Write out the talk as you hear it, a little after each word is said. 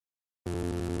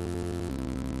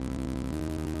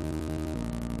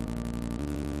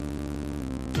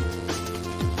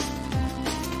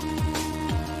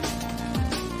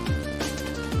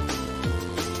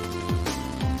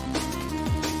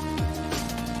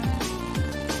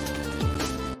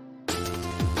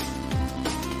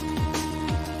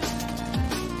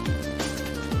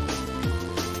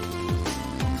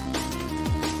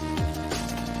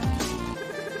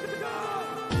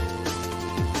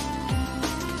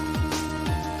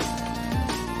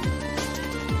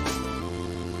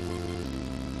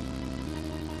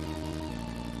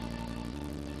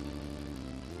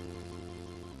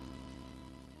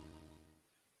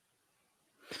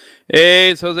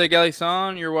Hey, it's Jose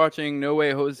Galison. You're watching No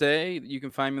Way Jose. You can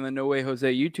find me on the No Way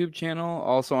Jose YouTube channel,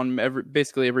 also on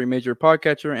basically every major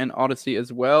podcatcher and Odyssey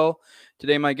as well.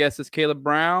 Today, my guest is Caleb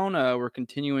Brown. We're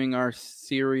continuing our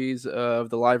series of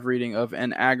the live reading of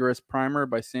An Agorist Primer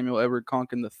by Samuel Edward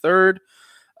Konkin III.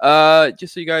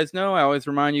 Just so you guys know, I always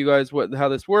remind you guys how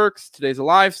this works. Today's a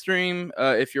live stream.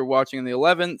 If you're watching on the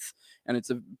 11th, and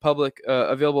it's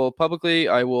available publicly,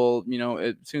 I will,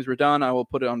 as soon as we're done, I will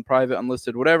put it on private,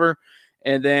 unlisted, whatever.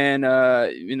 And then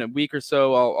in a week or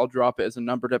so, I'll drop it as a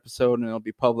numbered episode, and it'll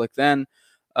be public then.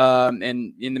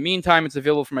 And in the meantime, it's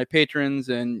available for my patrons,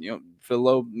 and for the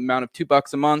low amount of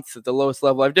 $2 a month. At the lowest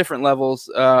level, I have different levels.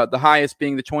 The highest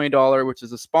being the $20, which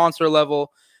is a sponsor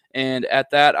level. And at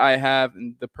that, I have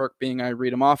the perk being I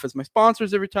read them off as my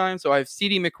sponsors every time. So I have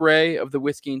CD McRae of the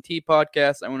Whiskey and Tea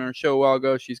podcast. I went on her show a while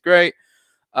ago. She's great.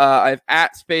 I have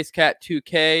at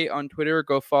SpaceCat2K on Twitter.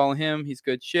 Go follow him. He's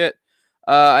good shit.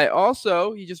 I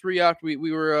also, he just re-upped. We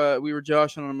were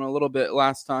joshing him a little bit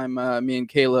last time, me and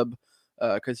Caleb,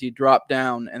 because he dropped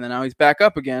down, and then now he's back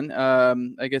up again.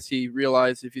 I guess he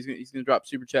realized if he's gonna drop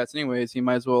super chats anyways, he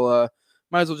might as well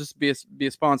just be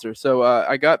a sponsor. So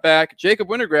I got back Jacob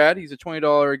Wintergrad. He's a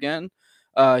 $20 again.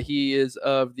 He is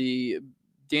of the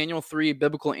Daniel 3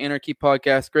 Biblical Anarchy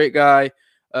podcast. Great guy,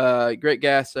 great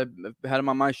guest. I've had him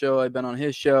on my show. I've been on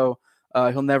his show.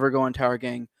 He'll never go on Tower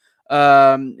Gang.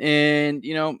 And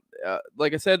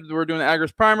like I said, we're doing the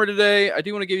Agorist Primer today. I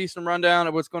do want to give you some rundown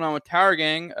of what's going on with Tower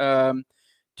Gang.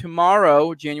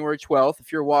 Tomorrow, January 12th, if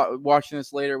you're watching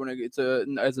this later when it's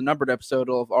as a numbered episode,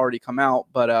 it'll have already come out,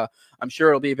 but I'm sure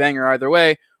it'll be a banger either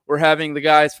way. We're having the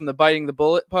guys from the Biting the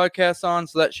Bullet podcast on,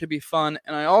 so that should be fun.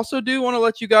 And I also do want to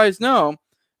let you guys know,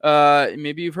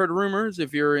 maybe you've heard rumors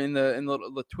if you're in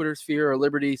the Twitter sphere or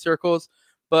Liberty circles,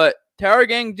 but Tower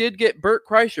Gang did get Bert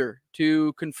Kreischer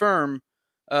to confirm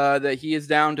that he is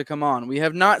down to come on. We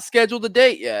have not scheduled a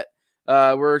date yet.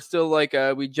 We're still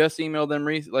we just emailed them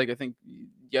I think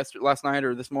last night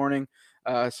or this morning.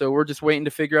 So we're just waiting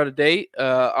to figure out a date.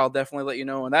 I'll definitely let you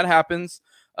know when that happens.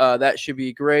 That should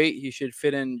be great. He should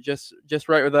fit in just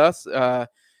right with us.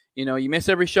 You miss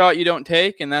every shot you don't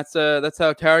take, and that's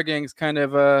how Tower Gang's kind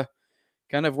of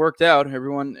worked out.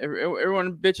 Everyone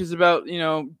bitches about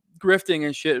grifting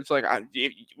and shit. It's like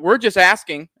we're just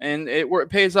asking, and it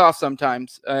pays off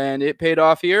sometimes, and it paid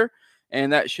off here.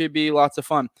 And that should be lots of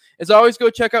fun. As always, go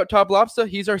check out Top Lobster.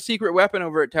 He's our secret weapon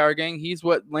over at Tower Gang. He's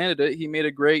what landed it. He made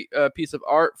a great piece of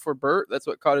art for Bert. That's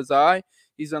what caught his eye.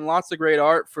 He's done lots of great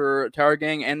art for Tower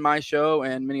Gang and my show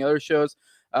and many other shows.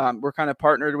 We're kind of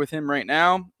partnered with him right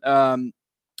now.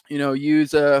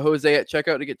 Use Jose at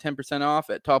checkout to get 10% off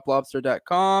at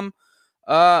toplobster.com.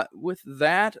 With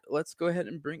that, let's go ahead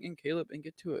and bring in Caleb and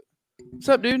get to it. What's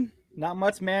up, dude? Not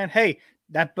much, man. Hey,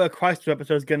 that Bert Kreischer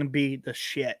episode is gonna be the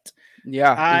shit.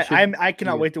 Yeah, I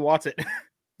cannot wait to watch it.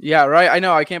 Yeah, right. I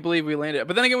know. I can't believe we landed.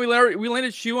 But then again, we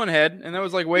landed Shoe on Head, and that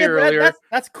was way earlier.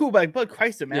 That's cool, but Bert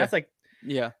Kreischer, man, that's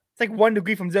it's like 1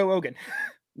 degree from Joe Rogan.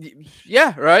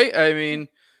 Yeah, right. I mean,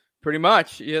 pretan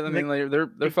much. Yeah, I mean,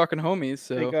 they're fucking homies.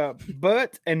 So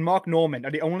Bert and Mark Norman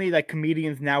are the only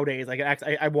comedians nowadays.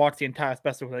 I watch the entire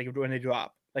special when they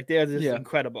drop. They're just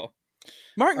incredible.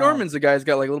 Mark Norman's the guy who's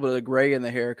got a little bit of gray in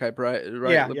the haircut, right?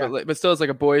 Yeah, but still it's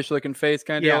a boyish looking face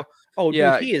kind of deal. Oh,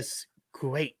 yeah. Dude, he is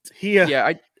great.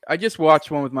 I just watched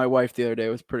one with my wife the other day.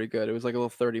 It was pretty good. It was like a little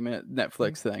 30-minute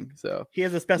Netflix thing. So he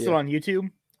has a special on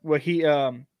YouTube where he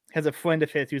has a friend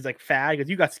of his who's fat. He goes,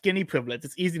 "You got skinny privilege.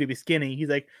 It's easy to be skinny." He's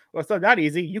like, "Well, it's not that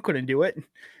easy. You couldn't do it."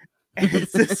 And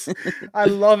it's just, I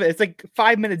love it. It's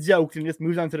 5-minute jokes and just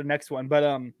moves on to the next one.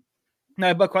 But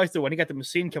no, Bert Kreischer, when he got the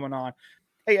machine coming on.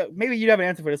 Hey, maybe you'd have an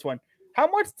answer for this one. How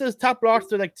much does Top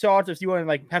Lobster charge if you want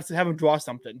to have him draw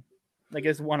something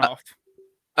as one-off?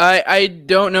 I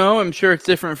don't know. I'm sure it's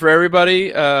different for everybody.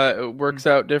 It works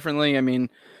out differently. I mean,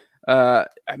 all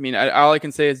I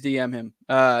can say is DM him.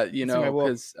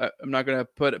 Because I'm not gonna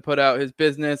put out his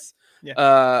business.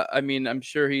 Yeah. I'm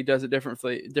sure he does it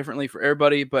differently for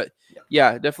everybody. But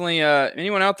yeah, definitely.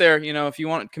 Anyone out there, if you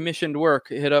want commissioned work,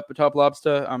 hit up a Top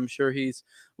Lobster. I'm sure he's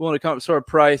willing to come up with sort of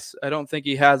price. I don't think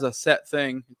he has a set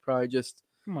thing. Probably just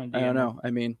I don't know.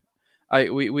 I mean,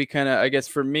 we kind of, I guess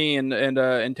for me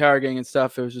and Tower Gang and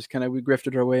stuff, it was just kind of we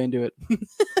grifted our way into it.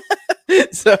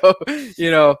 So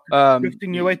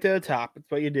grifting your way to the top.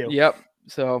 That's what you do. Yep.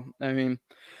 So I mean.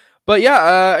 But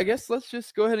yeah, I guess let's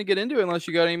just go ahead and get into it. Unless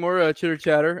you got any more chitter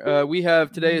chatter, we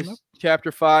have today's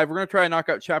chapter 5. We're gonna try and knock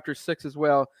out chapter 6 as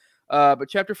well. But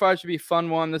chapter 5 should be a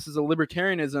fun one. This is a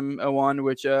libertarianism one,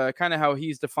 which kind of how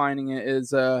he's defining it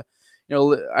is, I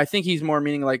think he's more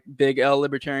meaning big L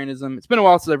libertarianism. It's been a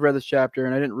while since I've read this chapter,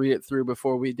 and I didn't read it through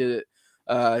before we did it.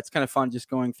 It's kind of fun just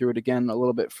going through it again a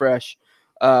little bit fresh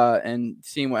and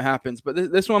seeing what happens. But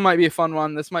this one might be a fun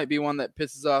one. This might be one that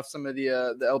pisses off some of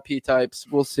the LP types.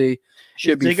 We'll see.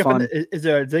 Should be fun. Is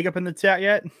there a Zig up in the chat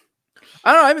yet?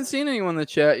 I don't know. I haven't seen anyone in the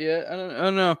chat yet. I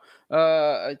don't know.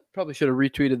 I probably should have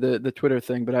retweeted the Twitter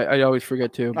thing, but I always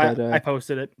forget to. But I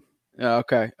posted it.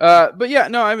 Okay. But yeah,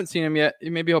 no, I haven't seen him yet.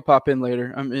 Maybe he'll pop in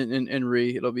later.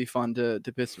 It'll be fun to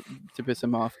piss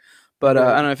him off. But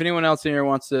I don't know if anyone else in here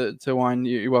wants to whine.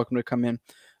 You're welcome to come in.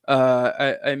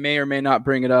 I may or may not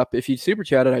bring it up. If you super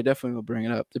chat it, I definitely will bring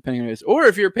it up, depending on who it is. Or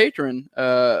if you're a patron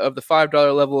of the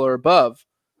 $5 level or above,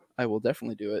 I will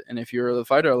definitely do it. And if you're the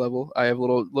 $5 level, I have a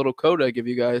little code I give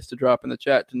you guys to drop in the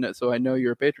chat so I know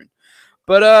you're a patron.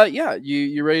 But yeah,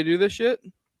 you ready to do this shit?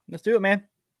 Let's do it, man.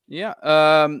 Yeah.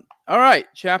 All right.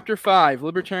 Chapter 5,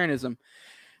 Libertarianism.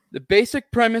 The basic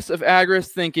premise of agorist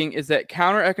thinking is that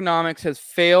counter-economics has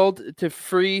failed to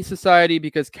free society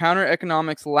because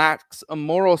counter-economics lacks a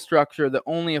moral structure that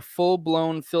only a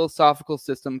full-blown philosophical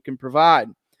system can provide.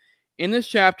 In this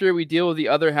chapter, we deal with the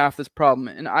other half of this problem,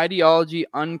 an ideology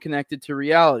unconnected to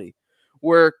reality.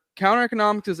 Where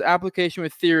counter-economics is application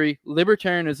with theory,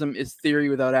 libertarianism is theory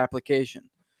without application.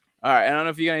 All right, I don't know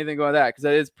if you got anything about that, because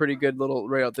that is pretty good little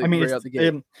right out the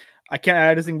gate. I can't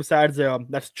add anything besides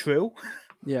that's true.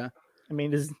 Yeah. I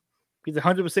mean, he's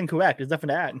 100% correct. There's nothing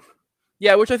to add.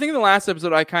 Yeah, which I think in the last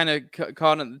episode I kind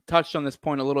of touched on this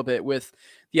point a little bit with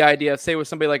the idea of, say, with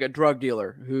somebody like a drug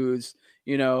dealer who's,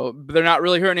 they're not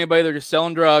really hurting anybody. They're just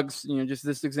selling drugs, just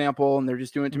this example, and they're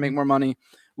just doing it to make more money.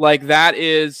 Like that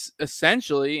is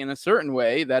essentially, in a certain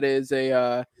way, that is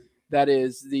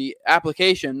the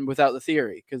application without the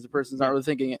theory, because the person's not really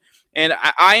thinking it. And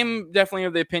I'm definitely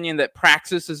of the opinion that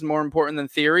praxis is more important than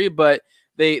theory, but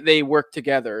they work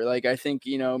together. Like, I think,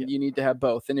 you need to have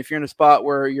both. And if you're in a spot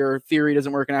where your theory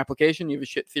doesn't work in application, you have a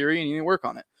shit theory and you need to work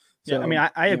on it. So, yeah, I mean,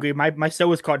 I agree. My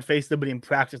show is called Face Liberty in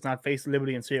Practice, not Face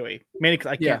Liberty in Theory. Mainly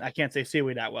because I can't say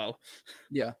theory that well.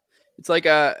 Yeah. It's like,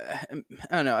 I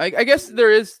don't know. I guess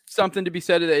there is something to be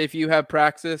said that if you have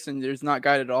praxis and there's not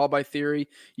guided at all by theory,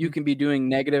 you can be doing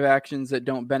negative actions that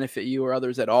don't benefit you or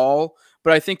others at all.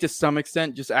 But I think to some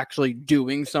extent, just actually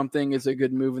doing something is a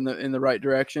good move in the right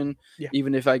direction,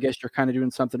 even if I guess you're kind of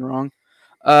doing something wrong.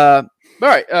 All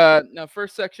right. Now,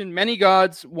 first section, many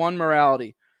gods, one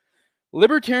morality.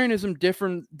 Libertarianism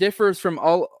differs from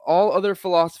all other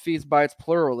philosophies by its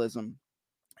pluralism.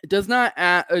 It does not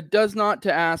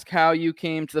to ask how you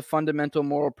came to the fundamental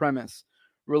moral premise,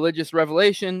 religious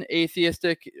revelation,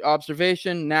 atheistic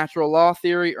observation, natural law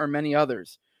theory, or many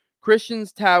others.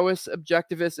 Christians, Taoists,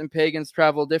 objectivists, and pagans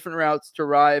travel different routes to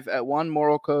arrive at one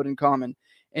moral code in common.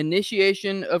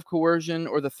 Initiation of coercion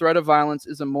or the threat of violence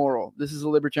is immoral. This is a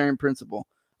libertarian principle.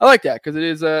 I like that because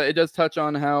it does touch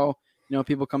on how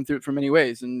people come through it from many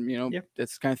ways, and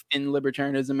that's kind of in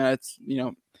libertarianism at its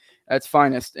its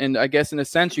finest. And I guess in a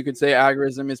sense you could say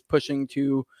agorism is pushing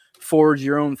to forge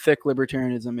your own thick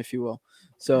libertarianism, if you will.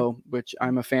 So, which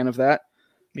I'm a fan of that.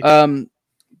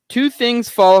 Two things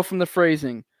follow from the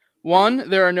phrasing. One,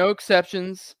 there are no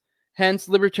exceptions. Hence,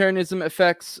 libertarianism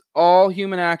affects all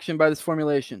human action by this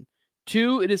formulation.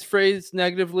 Two, it is phrased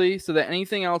negatively so that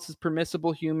anything else is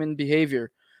permissible human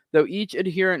behavior, though each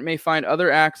adherent may find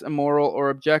other acts immoral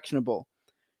or objectionable.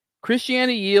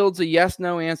 Christianity yields a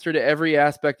yes-no answer to every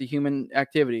aspect of human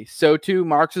activity. So too,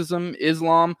 Marxism,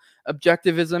 Islam,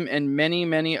 objectivism, and many,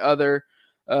 many other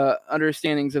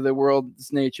understandings of the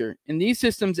world's nature. In these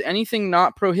systems, anything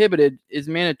not prohibited is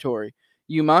mandatory.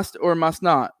 You must or must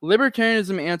not.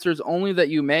 Libertarianism answers only that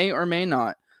you may or may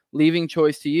not, leaving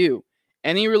choice to you.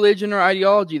 Any religion or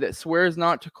ideology that swears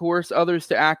not to coerce others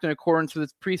to act in accordance with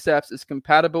its precepts is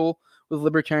compatible with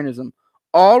libertarianism.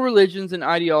 All religions and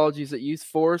ideologies that use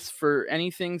force for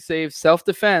anything save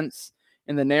self-defense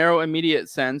in the narrow immediate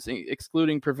sense,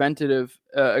 excluding preventative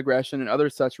aggression and other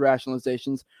such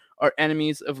rationalizations, are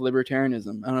enemies of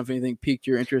libertarianism. I don't know if anything piqued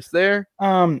your interest there.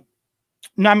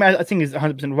 No, I mean, I think he's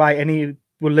 100% right. Any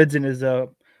religion is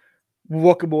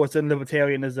workable as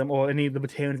libertarianism, or any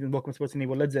libertarianism is workable towards any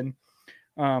religion.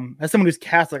 As someone who's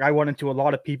Catholic, I run into a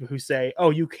lot of people who say,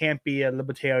 "Oh, you can't be a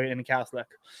libertarian and a Catholic."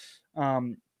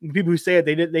 People who say it,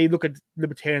 they look at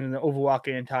libertarian and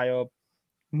overwalking entire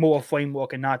moral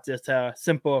framework and not just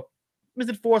simple, is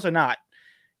it force or not?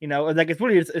 Like it's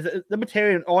really, it's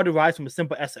libertarian all derives from a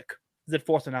simple ethic. Is it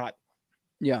force or not?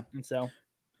 Yeah. And so,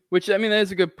 which, I mean, that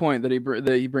is a good point that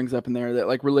he brings up in there, that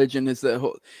like religion is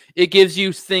it gives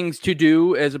you things to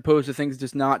do as opposed to things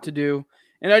just not to do.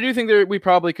 And I do think that we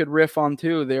probably could riff on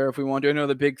too there if we want to. I know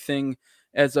the big thing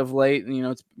as of late,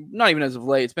 it's not even as of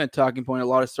late, it's been a talking point in a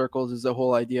lot of circles, is the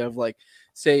whole idea of like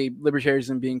say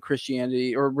libertarianism being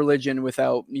Christianity or religion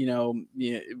without,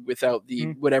 without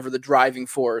the whatever the driving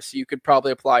force. You could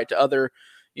probably apply it to other,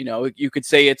 you could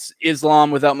say it's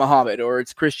Islam without Muhammad, or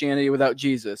it's Christianity without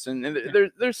Jesus, and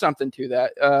there's something to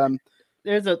that.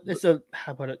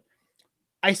 How about it?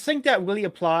 I think that really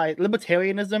applies.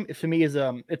 Libertarianism for me is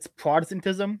it's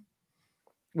Protestantism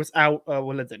without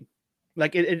religion.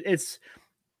 Like it's,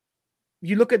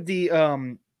 you look at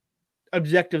the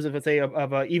objectives of, let's say,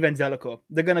 of evangelical,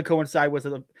 they're going to coincide with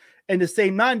it in the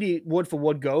same, not in the word for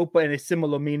word go, but in a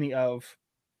similar meaning of,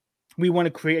 we want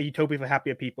to create a utopia for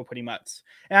happier people, pretty much.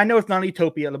 And I know it's not a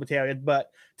utopia, libertarian,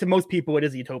 but to most people it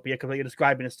is a utopia because what you're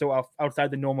describing is so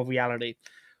outside the norm of reality.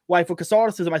 Why for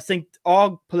Catholicism, I think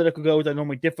all political goals are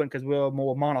normally different because we're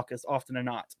more monarchists often than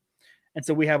not, and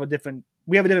so we have a different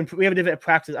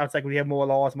practice outside. We have more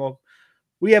laws,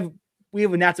 we have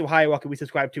a natural hierarchy we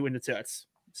subscribe to in the church.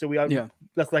 So we are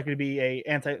less likely to be a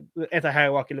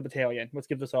anti-hierarchy libertarian, which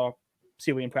gives us our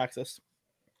Syrian praxis.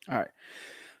 All right.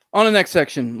 On the next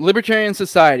section, libertarian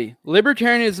society.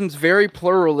 Libertarianism's very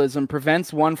pluralism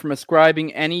prevents one from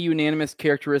ascribing any unanimous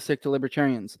characteristic to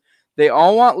libertarians. They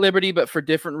all want liberty, but for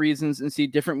different reasons and see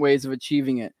different ways of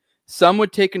achieving it. Some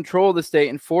would take control of the state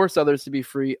and force others to be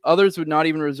free. Others would not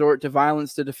even resort to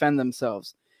violence to defend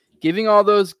themselves. Giving all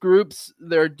those groups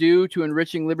their due to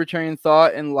enriching libertarian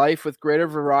thought and life with greater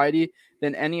variety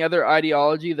than any other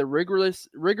ideology, the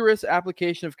rigorous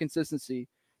application of consistency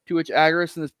to which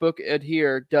agorists in this book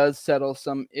adhere does settle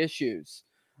some issues.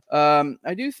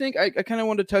 I do think I kind of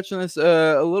want to touch on this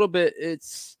a little bit.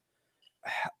 It's,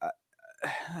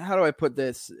 how do I put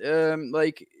this?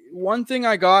 Like, one thing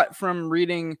I got from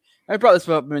reading, I brought this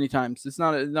up many times. It's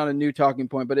not a new talking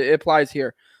point, but it applies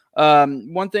here.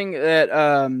 One thing that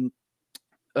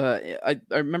I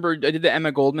remember, I did the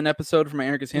Emma Goldman episode from my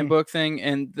Anarchist Handbook thing,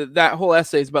 and that whole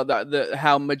essay is about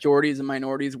how majorities and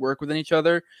minorities work within each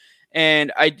other.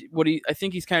 And I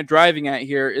think he's kind of driving at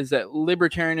here is that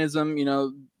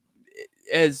libertarianism,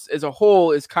 as a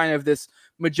whole, is kind of this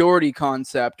majority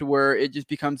concept where it just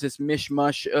becomes this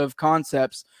mishmash of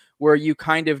concepts where you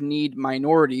kind of need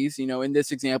minorities. In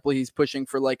this example, he's pushing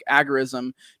for like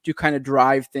agorism to kind of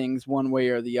drive things one way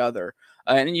or the other.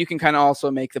 And you can kind of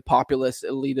also make the populist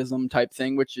elitism type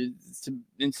thing, which is,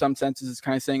 in some senses, is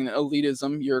kind of saying that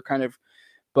elitism,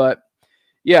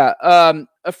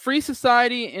 a free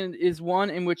society is one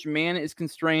in which man is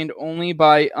constrained only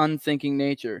by unthinking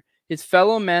nature. His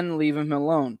fellow men leave him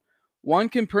alone. One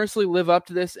can personally live up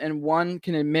to this, and one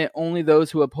can admit only those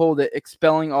who uphold it,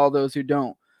 expelling all those who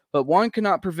don't. But one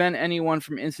cannot prevent anyone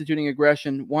from instituting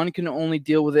aggression. One can only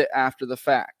deal with it after the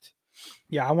fact.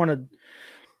 Yeah, one of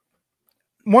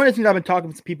the things I've been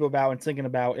talking to people about and thinking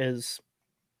about is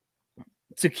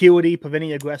security,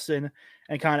 preventing aggression,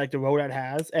 and kind of like the role that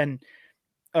has. And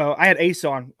I had Ace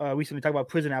on recently talking about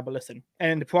prison abolition,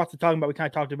 and in the process of talking about, we kind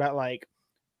of talked about like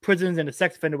prisons and the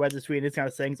sex offender registry and these kind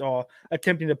of things are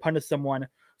attempting to punish someone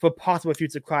for possible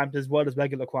future crimes as well as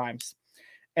regular crimes.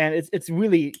 And it's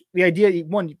really the idea,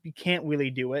 one, you can't really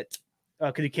do it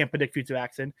because you can't predict future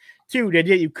action. Two, the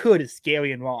idea you could is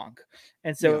scary and wrong.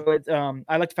 And so it's,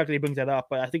 I like the fact that he brings that up,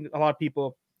 but I think a lot of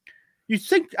people, you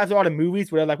think as a lot of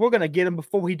movies where they're like, we're going to get him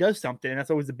before he does something, and that's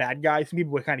always the bad guy. Some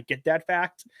people would kind of get that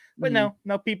fact, but no,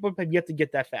 people have yet to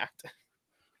get that fact.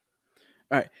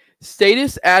 All right.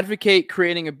 Statists advocate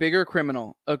creating a bigger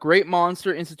criminal, a great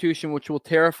monster institution which will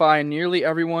terrify nearly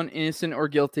everyone, innocent or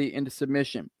guilty, into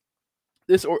submission.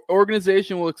 This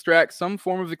organization will extract some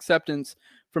form of acceptance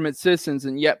from its citizens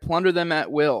and yet plunder them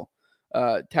at will.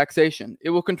 Taxation. It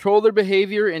will control their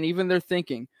behavior and even their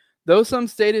thinking. Though some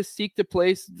statists seek to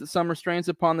place some restraints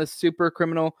upon this super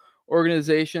criminal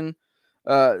organization,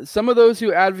 some of those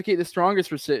who advocate the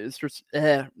strongest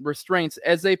restraints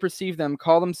as they perceive them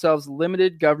call themselves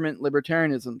limited government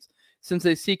libertarianisms, since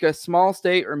they seek a small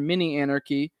state or mini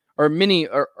anarchy, or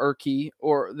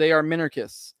they are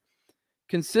minarchists.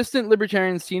 Consistent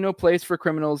libertarians see no place for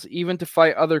criminals, even to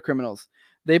fight other criminals.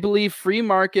 They believe free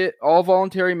market, all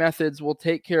voluntary methods will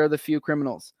take care of the few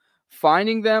criminals.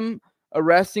 Finding them,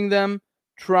 arresting them,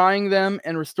 trying them,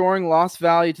 and restoring lost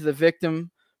value to the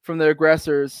victim from their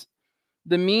aggressors.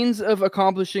 The means of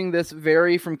accomplishing this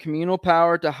vary from communal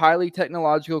power to highly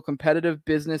technological competitive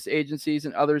business agencies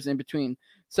and others in between,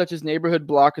 such as neighborhood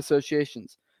block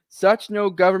associations. Such no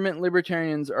government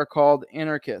libertarians are called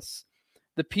anarchists.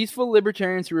 The peaceful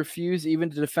libertarians who refuse even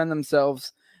to defend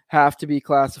themselves have to be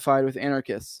classified with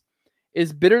anarchists. It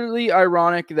is bitterly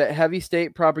ironic that heavy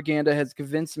state propaganda has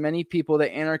convinced many people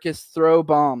that anarchists throw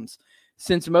bombs,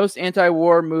 since most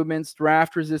anti-war movements,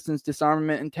 draft resistance,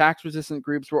 disarmament, and tax resistant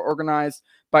groups were organized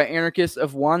by anarchists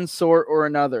of one sort or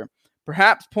another.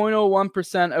 Perhaps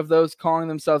 0.01% of those calling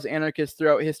themselves anarchists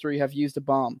throughout history have used a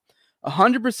bomb.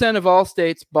 100% of all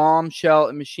states bomb, shell,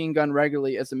 and machine gun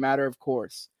regularly as a matter of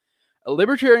course. A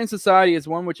libertarian society is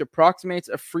one which approximates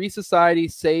a free society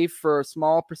save for a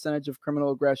small percentage of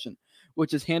criminal aggression,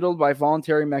 which is handled by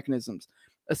voluntary mechanisms.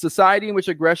 A society in which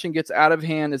aggression gets out of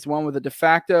hand is one with a de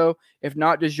facto, if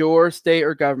not de jure, state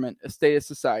or government, a statist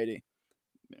society.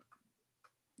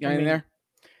 Got anything there?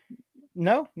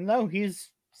 No,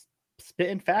 he's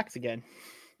spitting facts again.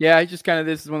 Yeah, I just kind of,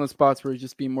 this is one of the spots where he's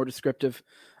just being more descriptive.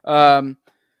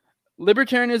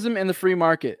 Libertarianism and the free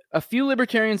market. A few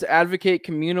libertarians advocate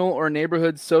communal or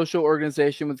neighborhood social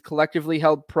organization with collectively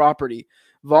held property,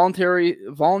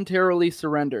 voluntarily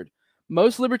surrendered.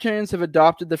 Most libertarians have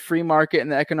adopted the free market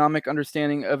and the economic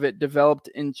understanding of it developed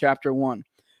in Chapter 1.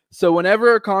 So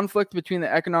whenever a conflict between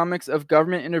the economics of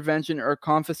government intervention or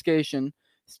confiscation,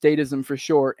 statism for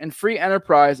short, and free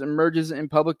enterprise emerges in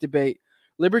public debate,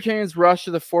 libertarians rush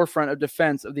to the forefront of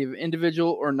defense of the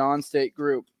individual or non-state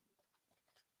group.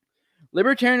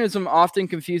 Libertarianism often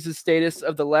confuses statists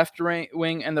of the left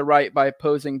wing and the right by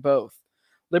opposing both.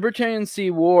 Libertarians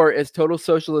see war as total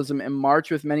socialism and march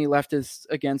with many leftists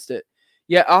against it.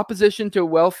 Yet opposition to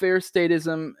welfare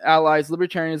statism allies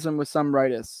libertarianism with some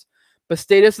rightists. But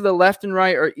statists of the left and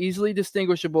right are easily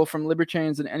distinguishable from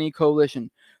libertarians in any coalition.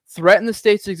 Threaten the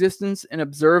state's existence and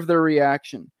observe their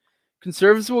reaction.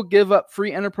 Conservatives will give up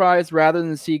free enterprise rather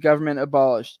than see government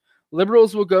abolished.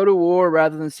 Liberals will go to war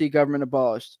rather than see government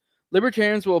abolished.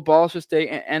 Libertarians will abolish the state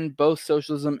and end both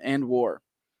socialism and war.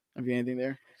 Have you anything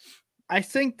there? I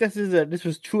think this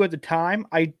was true at the time.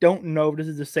 I don't know if this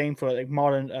is the same for like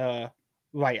modern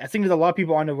right. I think there's a lot of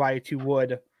people on the right who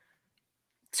would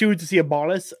choose to see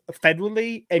abolish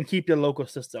federally and keep the local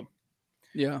system.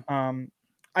 Yeah.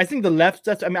 I think the left.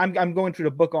 That's. I mean, I'm going through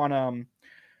the book on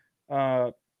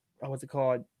what's it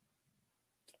called?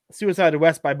 Suicide of the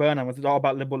West by Burnham, which is all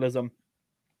about liberalism,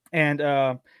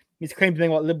 and his claim to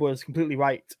think about liberals is completely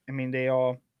right. I mean, they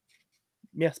are,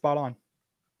 spot on.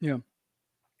 Yeah.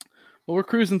 Well, we're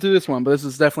cruising through this one, but this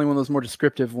is definitely one of those more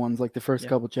descriptive ones, like the first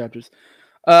couple chapters.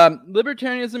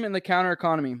 Libertarianism and the counter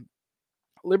economy.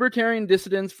 Libertarian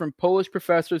dissidents from Polish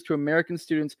professors to American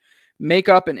students make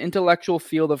up an intellectual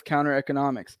field of counter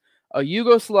economics. A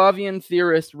Yugoslavian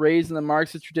theorist raised in the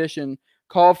Marxist tradition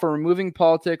called for removing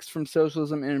politics from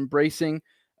socialism and embracing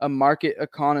a market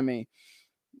economy.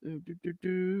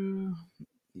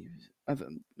 All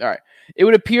right. It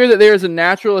would appear that there is a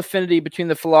natural affinity between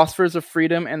the philosophers of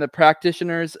freedom and the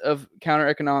practitioners of counter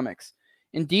economics.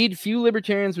 Indeed, few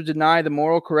libertarians would deny the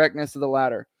moral correctness of the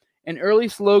latter. An early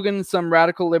slogan some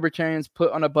radical libertarians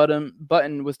put on a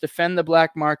button was defend the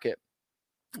black market.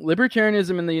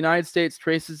 Libertarianism in the United States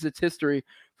traces its history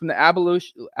from the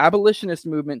abolitionist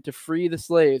movement to free the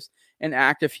slaves, an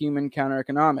act of human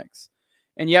counter-economics.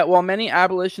 And yet, while many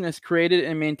abolitionists created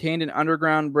and maintained an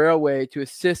underground railway to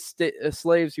assist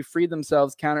slaves who freed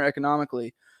themselves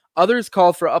counter-economically, others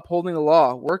called for upholding the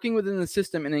law, working within the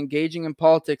system, and engaging in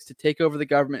politics to take over the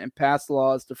government and pass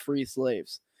laws to free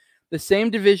slaves. The same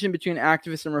division between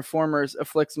activists and reformers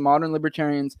afflicts modern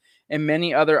libertarians and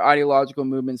many other ideological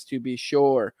movements, to be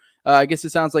sure. I guess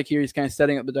it sounds like here he's kind of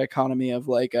setting up the dichotomy of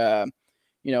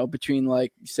between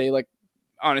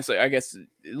honestly, I guess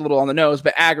a little on the nose,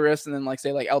 but agorists and then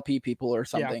say LP people or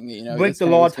something. Yeah. Break the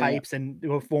law types and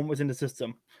reform was in the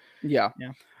system. Yeah.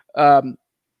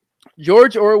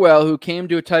 George Orwell, who came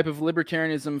to a type of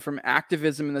libertarianism from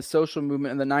activism in the social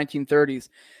movement in the 1930s,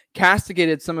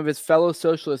 castigated some of his fellow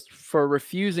socialists for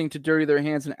refusing to dirty their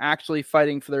hands and actually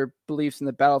fighting for their beliefs in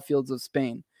the battlefields of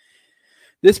Spain.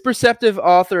 This perceptive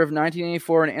author of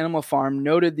 1984 and Animal Farm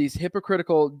noted these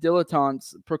hypocritical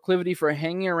dilettantes' proclivity for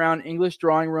hanging around English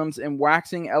drawing rooms and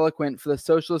waxing eloquent for the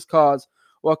socialist cause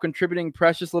while contributing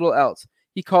precious little else.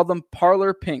 He called them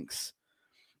parlor pinks.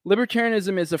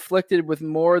 Libertarianism is afflicted with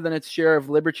more than its share of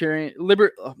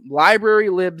library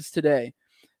libs today.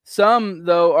 Some,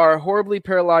 though, are horribly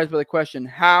paralyzed by the question,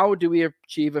 how do we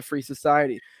achieve a free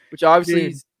society? Which obviously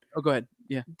is... Oh, go ahead.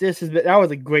 Yeah. That was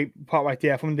a great part right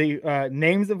there. From the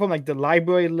names from the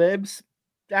library libs,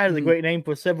 that is a great name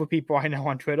for several people I know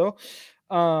on Twitter.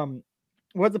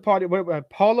 What's the party?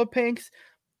 Parlor pinks.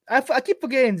 I keep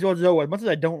forgetting George Orwell. As much as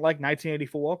I don't like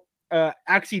 1984,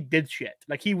 actually did shit.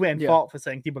 He went and fought for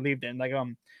things he believed in.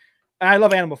 And I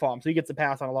love Animal Farm, so he gets a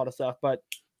pass on a lot of stuff. But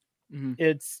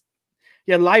it's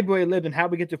library lived and how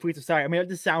we get to free society. I mean, it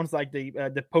just sounds like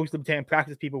the post-libertarian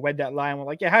practice people read that line. We're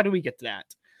like, how do we get to that?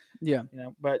 Yeah.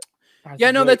 But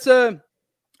that's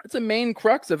a main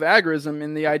crux of agorism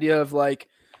in the idea of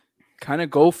kind of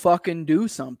go fucking do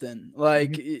something.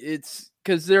 Like it's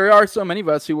because there are so many of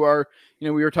us who are, we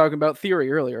were talking about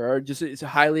theory earlier, are just it's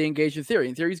highly engaged in theory.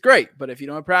 And theory is great, but if you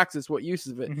don't have practice, what use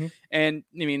is it? And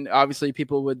I mean, obviously,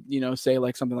 people would say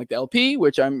like something like the LP,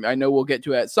 which I know we'll get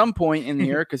to at some point in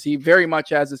here because he very much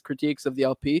has his critiques of the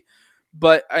LP.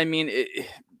 But I mean,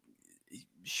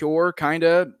 sure, kind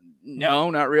of, no,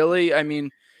 not really. I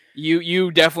mean.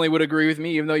 You definitely would agree with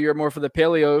me, even though you're more for the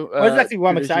paleo. Well, that's actually why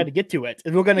I'm excited to get to it.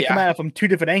 And we're going to come at it from two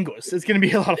different angles. It's going to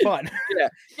be a lot of fun.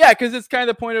 Yeah, because it's kind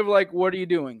of the point of like, what are you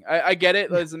doing? I get it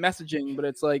as a messaging, but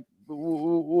it's like,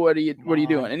 what are you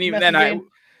doing? And even then,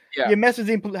 your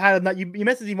messaging how to not you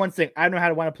messaging one thing. I don't know how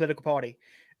to run a political party.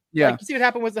 Yeah, like, you see what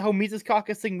happened with the whole Mises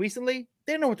Caucus thing recently?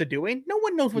 They don't know what they're doing. No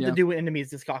one knows what they're doing in the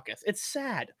Mises Caucus. It's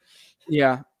sad.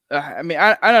 Yeah. I mean,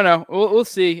 I don't know. We'll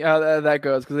see how that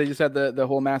goes because they just had the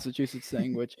whole Massachusetts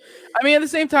thing, which, I mean, at the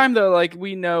same time, though, like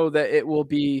we know that it will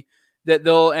be that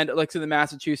they'll end like to the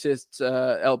Massachusetts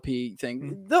LP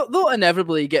thing. They'll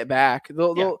inevitably get back.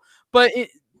 But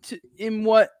in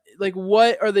what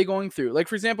are they going through? Like,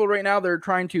 for example, right now they're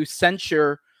trying to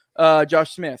censure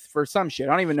Josh Smith for some shit.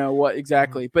 I don't even know what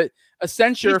exactly, but a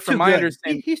censure, from my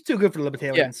understanding, he's too good for the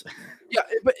libertarians. Yeah,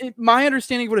 but my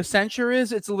understanding of what a censure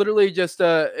is, it's literally just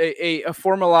a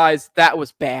formalized that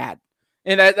was bad,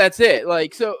 and that's it.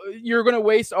 Like, so you're going to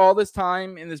waste all this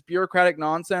time in this bureaucratic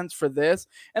nonsense for this,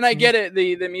 and I get it.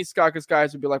 The Mises Caucus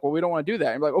guys would be like, well, we don't want to do that.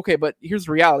 And I'm like, okay, but here's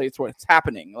the reality. It's what's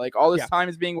happening. Like, all this time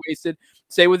is being wasted.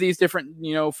 Say with these different,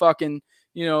 fucking,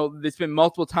 it's been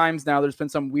multiple times now. There's been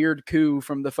some weird coup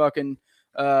from the fucking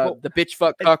the bitch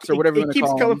fuck cucks or whatever. It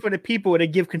keeps coming for the people they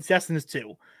give concessions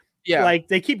to. Yeah, like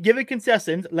they keep giving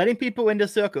concessions, letting people into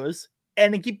circles,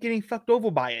 and they keep getting fucked over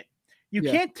by it. You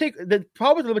can't take the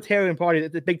problem with the Libertarian Party,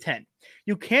 the Big Tent.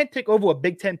 You can't take over a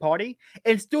Big Tent party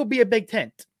and still be a Big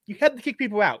Tent. You have to kick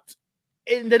people out,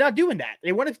 and they're not doing that.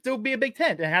 They want to still be a Big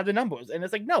Tent and have the numbers, and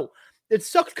it's like, no, it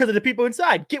sucks because of the people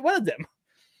inside. Get rid of them.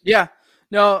 Yeah,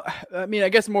 no, I mean, I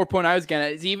guess the more point I was getting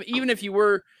at is even if you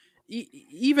were.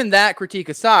 Even that critique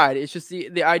aside, it's just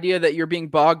the idea that you're being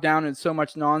bogged down in so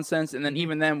much nonsense. And then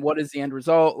even then, what is the end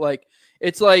result? Like,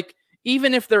 it's like,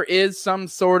 even if there is some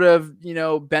sort of,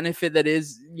 benefit that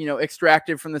is,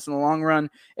 extracted from this in the long run,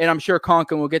 and I'm sure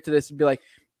Conklin will get to this and be like,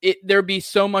 there'd be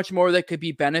so much more that could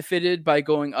be benefited by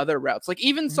going other routes. Like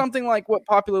even something like what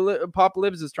Pop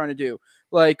Libs is trying to do,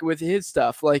 like with his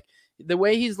stuff, like the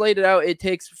way he's laid it out, it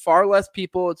takes far less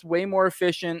people. It's way more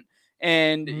efficient.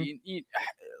 And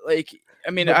like,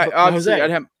 I mean, obviously Jose, I'd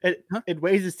have it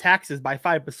raises taxes by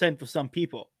 5% for some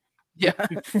people. Yeah.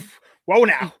 Whoa,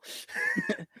 now.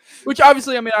 Which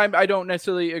obviously, I mean, I don't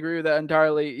necessarily agree with that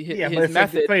entirely. His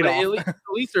method, but at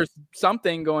least there's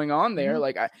something going on there.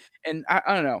 Like I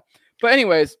don't know, but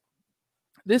anyways,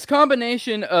 this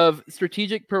combination of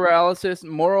strategic paralysis,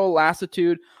 moral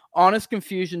lassitude, honest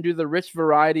confusion due to the rich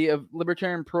variety of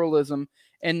libertarian pluralism,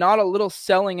 and not a little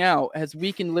selling out has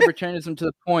weakened libertarianism to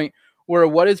the point where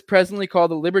what is presently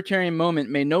called the libertarian moment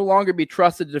may no longer be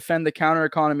trusted to defend the counter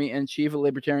economy and achieve a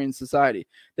libertarian society.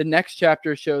 The next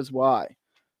chapter shows why.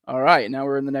 All right, now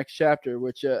we're in the next chapter,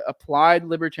 which applied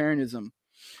libertarianism.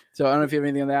 So I don't know if you have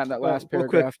anything on that last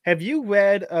paragraph. Have you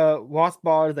read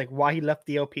Rothbard's like why he left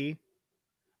the LP?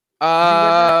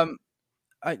 I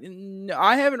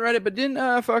haven't read it, but didn't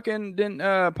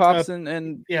Pops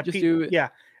and just do it? Yeah.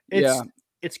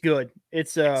 It's good.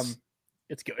 It's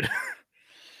good.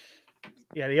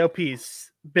 Yeah, the LP's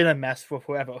been a mess for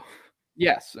forever.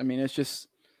 Yes, I mean it's just.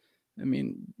 I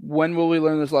mean, when will we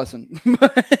learn this lesson?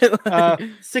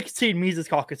 16 Mises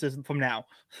caucuses from now.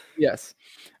 Yes.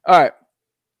 All right.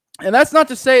 And that's not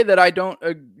to say that I don't,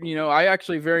 I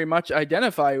actually very much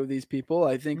identify with these people.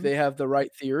 I think they have the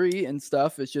right theory and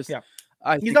stuff. It's just,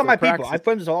 he's not my people. I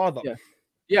friends with all of them.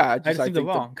 Yeah. I think they're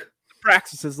wrong. The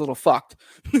praxis is a little fucked.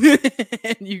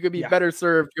 And you could be better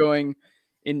served going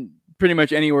in pretty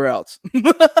much anywhere else.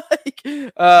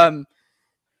 All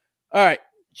right.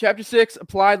 Chapter 6,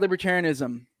 Applied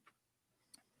Libertarianism.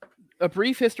 A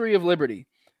brief history of liberty.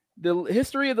 The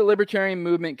history of the libertarian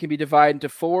movement can be divided into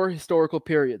 4 historical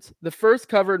periods. The first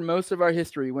covered most of our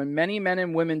history, when many men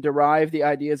and women derived the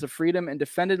ideas of freedom and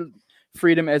defended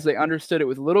freedom as they understood it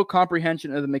with little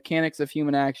comprehension of the mechanics of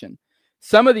human action.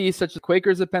 Some of these, such as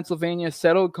Quakers of Pennsylvania,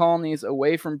 settled colonies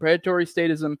away from predatory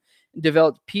statism and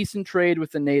developed peace and trade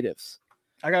with the natives.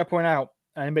 I got to point out,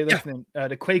 anybody listening,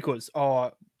 the Quakers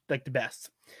are like the best.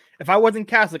 If I wasn't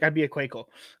Catholic, I'd be a Quaker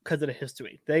because of the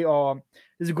history.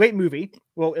 It's a great movie.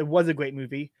 Well, it was a great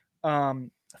movie.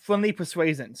 Friendly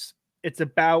Persuasions. It's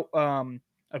about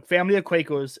a family of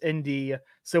Quakers in the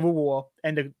Civil War,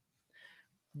 and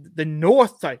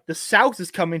the South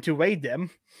is coming to raid them.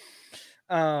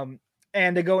 And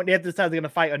they have to decide if they're gonna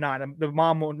fight or not. And the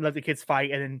mom won't let the kids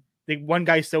fight, and then one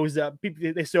guy shows up.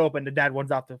 They show up, and the dad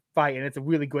runs off to fight. And it's a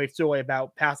really great story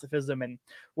about pacifism and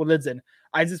religion.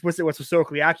 I just wish it was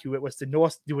historically accurate. Was the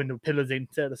North doing the pillaging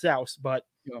to the South, but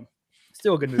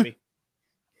still a good movie.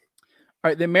 All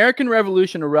right, the American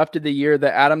Revolution erupted the year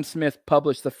that Adam Smith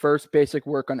published the first basic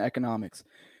work on economics.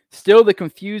 Still, the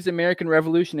confused American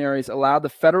revolutionaries allowed the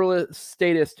Federalist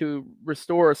status to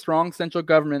restore a strong central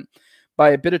government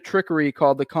by a bit of trickery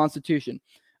called the Constitution,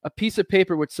 a piece of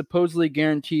paper which supposedly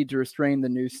guaranteed to restrain the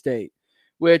new state.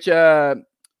 Which, it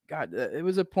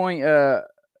was a point. I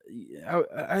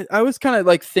was kind of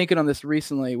like thinking on this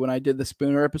recently when I did the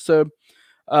Spooner episode.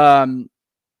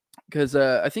 Because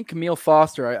I think Camille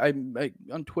Foster, I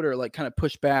on Twitter, like kind of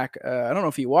pushed back. I don't know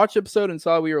if you watched the episode and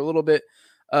saw we were a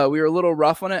little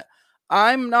rough on it.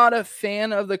 I'm not a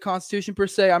fan of the Constitution per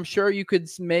se. I'm sure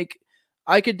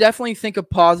I could definitely think of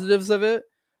positives of it,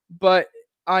 but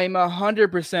I'm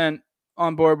 100%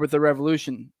 on board with the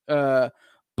revolution. But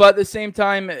at the same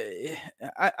time,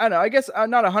 I don't know. I guess I'm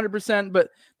not 100%, but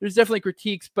there's definitely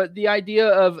critiques. But the idea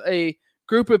of a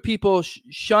group of people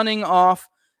shunning off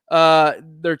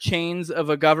their chains of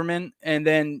a government, and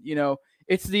then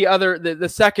it's the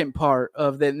second part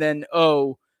of then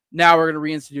now we're going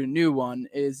to reinstitute a new one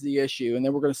is the issue, and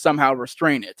then we're going to somehow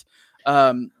restrain it.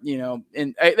 And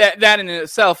that in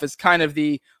itself is kind of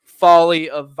the folly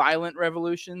of violent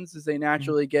revolutions, as they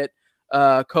naturally get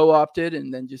co-opted,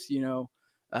 and then just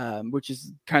which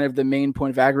is kind of the main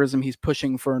point of agorism. He's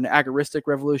pushing for an agoristic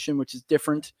revolution, which is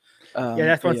different.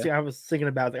 That's what I was thinking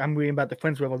about. I'm reading about the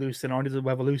French Revolution, all these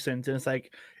revolutions, and it's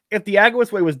like if the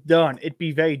agorist way was done, it'd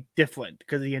be very different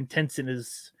because the intention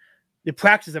is, the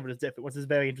practice of it is different, which is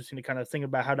very interesting to kind of think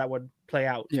about how that would play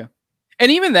out. Yeah,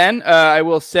 and even then, I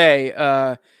will say,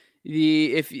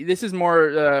 if this is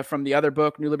more from the other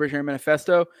book, New Libertarian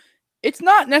Manifesto, it's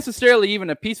not necessarily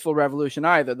even a peaceful revolution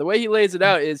either. The way he lays it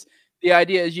out is, the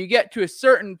idea is you get to a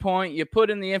certain point, you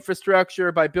put in the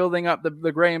infrastructure by building up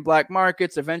the gray and black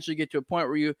markets. Eventually, get to a point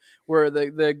where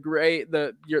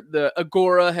the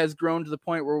agora has grown to the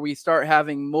point where we start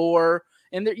having more.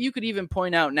 And you could even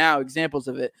point out now examples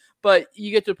of it. But you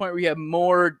get to a point where you have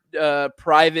more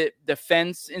private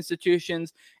defense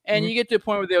institutions, and you get to a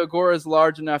point where the agora is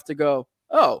large enough to go,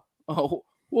 oh.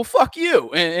 Well, fuck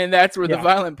you, and that's where the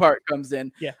violent part comes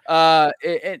in. Yeah,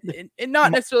 and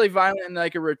not necessarily violent in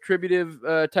like a retributive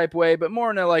type way, but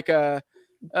more in a like a.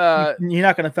 You're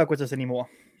not gonna fuck with us anymore.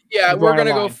 Yeah, we're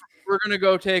gonna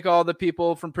go take all the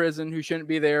people from prison who shouldn't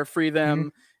be there, free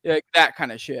them, like that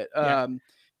kind of shit.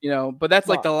 But that's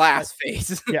like the last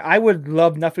phase. Yeah, I would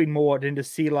love nothing more than to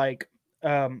see like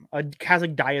a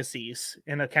Catholic diocese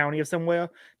in a county or somewhere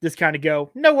just kind of go,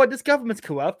 you know what, this government's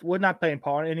corrupt, we're not playing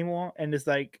part anymore, and just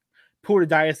like pull the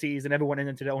diocese and everyone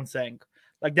into their own thing.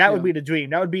 Like that would be the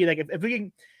dream. That would be like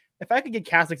if I could get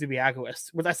Catholics to be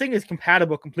agorists, which I think is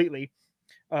compatible completely,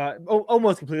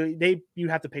 almost completely. You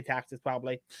have to pay taxes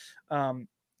probably,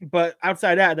 but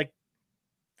outside that, like,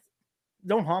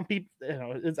 don't harm people.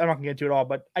 I'm not gonna get into it all,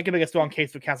 but I can make a strong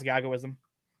case for Catholic agorism.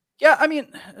 Yeah, I mean,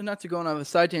 not to go on a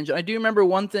side tangent, I do remember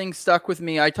one thing stuck with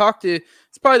me. It's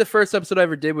probably the first episode I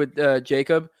ever did with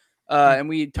Jacob, and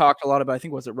we talked a lot about, I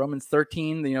think, was it Romans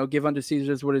 13, give unto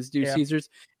Caesar's what is due Caesar's.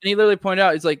 And he literally pointed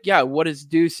out, he's like, yeah, what is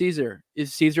due Caesar?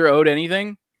 Is Caesar owed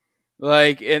anything?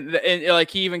 Like, and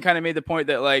like, he even kind of made the point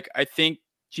that, like, I think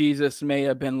Jesus may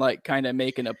have been like kind of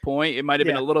making a point. It might have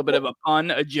been a little bit of a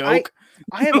pun, a joke.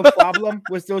 I have a problem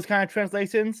with those kind of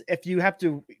translations. If you have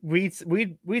to read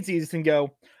Jesus and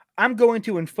go, I'm going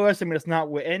to infer something that's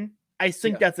not written, I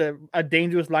think that's a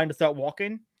dangerous line to start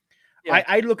walking. Yeah.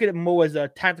 I look at it more as a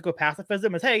tactical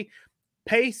pacifism, as, hey,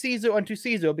 pay Caesar unto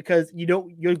Caesar, because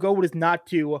your goal is not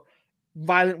to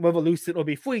violent revolution or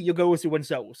be free. Your goal is to win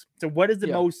souls. So what is the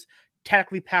most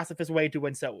tactically pacifist way to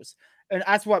win souls? And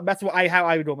that's how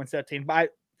I would do Romans 13.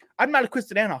 But I'm not a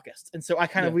Christian anarchist, and so I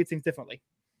kind of read things differently.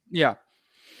 Yeah.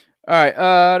 All right.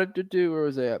 Where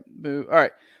was I at? All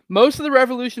right. Most of the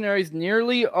revolutionaries,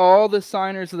 nearly all the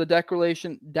signers of the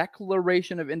Declaration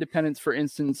of Independence, for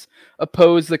instance,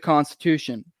 opposed the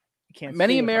Constitution.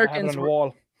 Many Americans on the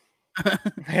wall.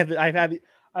 I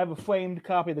have a framed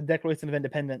copy of the Declaration of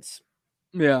Independence.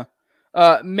 Yeah.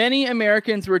 Many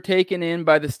Americans were taken in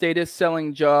by the statist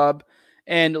selling job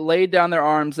and laid down their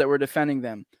arms that were defending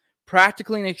them,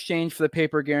 practically in exchange for the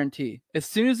paper guarantee. As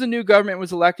soon as the new government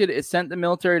was elected, it sent the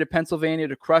military to Pennsylvania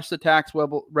to crush the tax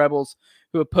rebels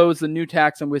who opposed the new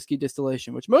tax on whiskey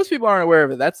distillation, which most people aren't aware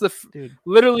of it. That's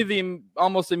literally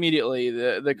almost immediately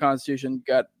the Constitution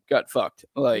got fucked.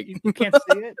 Like, you can't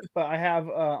see it, but I have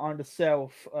on the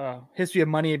shelf History of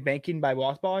Money and Banking by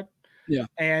Rothbard. Yeah.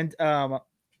 And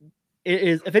it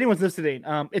is, if anyone's listening,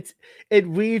 it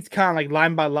reads kind of like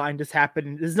line by line, just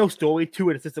happened. There's no story to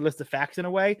it. It's just a list of facts in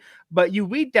a way. But you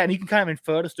read that and you can kind of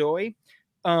infer the story.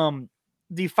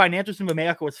 The financial system of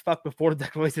America was fucked before the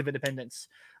Declaration of Independence.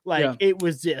 Like it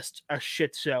was just a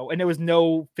shit show, and there was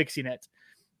no fixing it.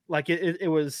 Like it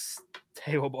was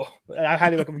terrible. I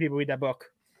highly recommend people read that book.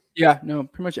 Yeah, no,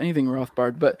 pretty much anything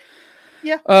Rothbard, but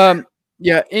yeah.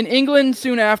 Yeah, in England,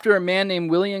 soon after, a man named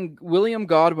William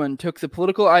Godwin took the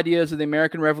political ideas of the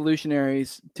American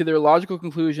revolutionaries to their logical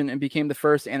conclusion and became the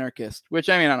first anarchist. Which,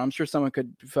 I mean, I'm sure someone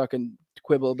could fucking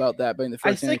quibble about that, being the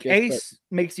first anarchist. I think Ace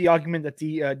makes the argument that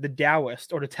the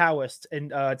Taoists or the Taoists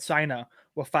in China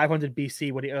were 500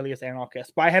 BC were the earliest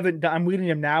anarchists. But I'm reading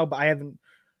them now, but I'm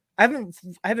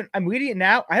reading it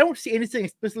now. I don't see anything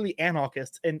explicitly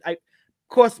anarchist. And of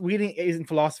course, reading in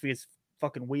philosophy is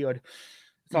fucking weird.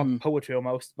 It's all poetry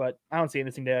almost, but I don't see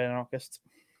anything there anarchist.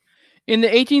 In the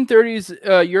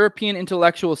 1830s European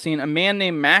intellectual scene, a man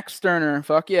named Max Stirner,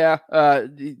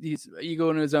 he's ego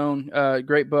in his own,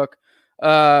 great book,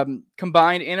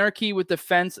 combined anarchy with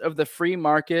defense of the free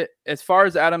market, as far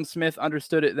as Adam Smith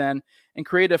understood it then, and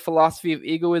created a philosophy of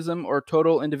egoism or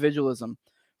total individualism.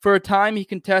 For a time, he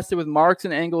contested with Marx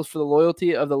and Engels for the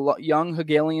loyalty of the young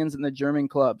Hegelians and the German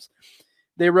clubs.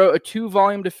 They wrote a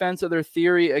 2-volume defense of their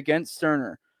theory against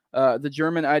Stirner, the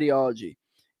German ideology.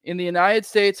 In the United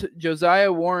States,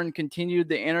 Josiah Warren continued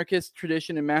the anarchist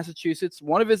tradition in Massachusetts.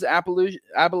 One of his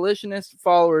abolitionist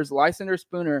followers, Lysander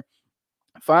Spooner,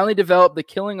 finally developed the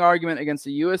killing argument against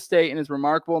the U.S. state in his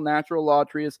remarkable natural law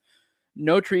treatise,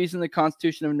 No Treason, the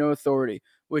Constitution of No Authority,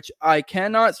 which I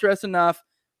cannot stress enough.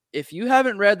 If you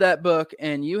haven't read that book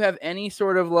and you have any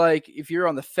sort of if you're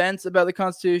on the fence about the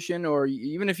Constitution, or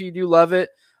even if you do love it,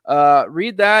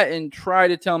 read that and try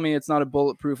to tell me it's not a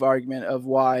bulletproof argument of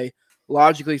why,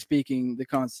 logically speaking, the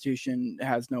Constitution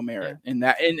has no merit in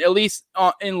that, and at least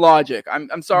in logic.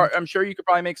 I'm sorry. I'm sure you could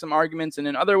probably make some arguments in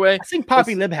another way. I think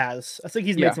Poppy Lib has. I think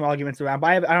he's made some arguments around,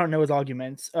 but I don't know his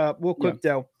arguments. Real quick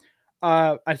though,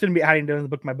 I shouldn't be adding to the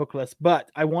book my book list, but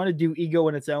I want to do Ego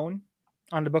in its own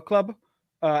on the book club.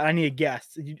 I need a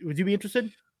guest. Would you be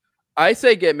interested? I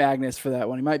say get Magnus for that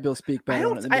one. He might be able to speak better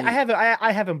on it than me.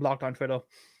 I haven't blocked on Twitter.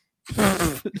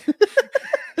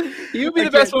 He would be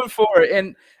the best one for it,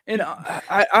 and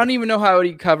I don't even know how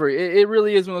he'd cover it. It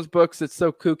really is one of those books that's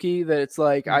so kooky that it's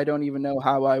like I don't even know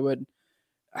how I would.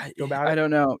 I don't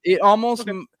know. It almost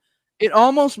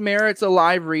merits a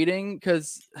live reading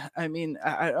because I mean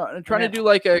I'm trying to do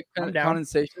like a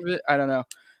condensation of it. I don't know.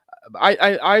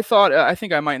 I thought I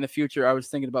think I might in the future. I was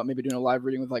thinking about maybe doing a live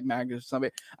reading with like Magnus or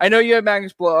somebody. I know you have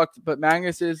Magnus blocked, but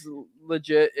Magnus is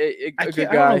legit a good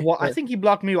guy. I think he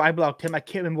blocked me. I blocked him. I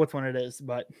can't remember which one it is,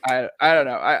 but I don't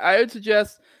know. I would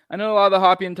suggest. I know a lot of the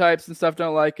Hoppian types and stuff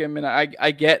don't like him, and I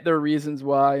get their reasons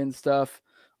why and stuff.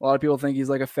 A lot of people think he's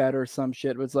like a Fed or some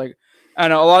shit, but it's like I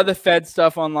don't know. A lot of the Fed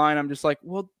stuff online, I'm just like,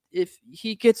 well, if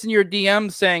he gets in your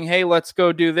DM saying, "Hey, let's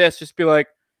go do this," just be like,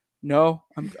 "No,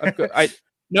 I'm good."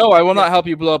 No, I will not help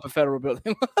you blow up a federal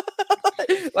building.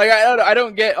 Like I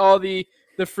don't get all the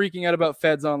freaking out about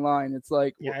feds online. It's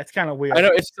like it's kind of weird. I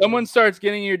know if someone starts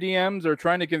getting your DMs or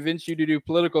trying to convince you to do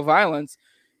political violence,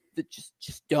 that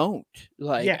just don't.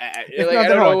 Like I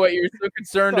don't know what you're so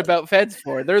concerned about feds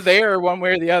for. They're there one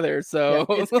way or the other. So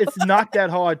it's not that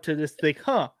hard to just think,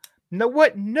 no,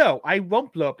 what? No, I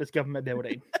won't blow up this government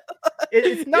building.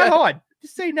 It's not hard.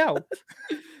 Just say no.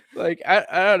 Like I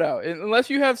don't know, unless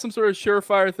you have some sort of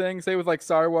surefire thing, say with like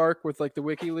Sarwark with like the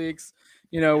WikiLeaks,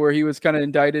 where he was kind of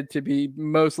indicted to be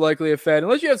most likely a Fed.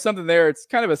 Unless you have something there, it's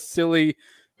kind of a silly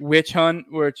witch hunt,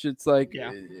 which it's like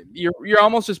you're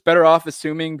almost just better off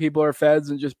assuming people are Feds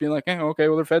and just being like, okay,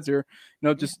 well they're Feds here,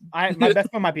 my best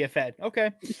friend might be a Fed.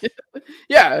 Okay,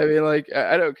 yeah, I mean, like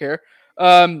I don't care.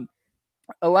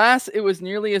 Alas, it was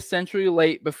nearly a century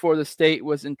late before the state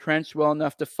was entrenched well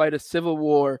enough to fight a civil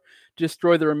war to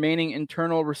destroy the remaining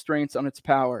internal restraints on its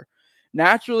power,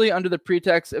 naturally under the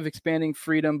pretext of expanding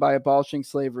freedom by abolishing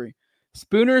slavery.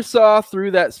 Spooner saw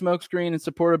through that smokescreen and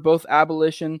supported both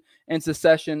abolition and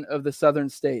secession of the southern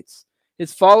states.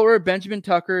 His follower, Benjamin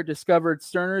Tucker, discovered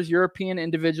Stirner's European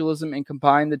individualism and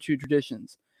combined the two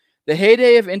traditions. The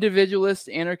heyday of individualist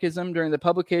anarchism during the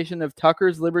publication of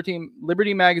Tucker's Liberty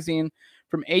magazine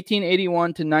from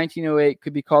 1881 to 1908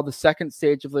 could be called the second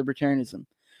stage of libertarianism.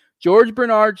 George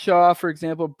Bernard Shaw, for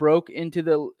example, broke into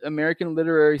the American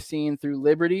literary scene through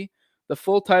Liberty. The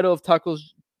full title of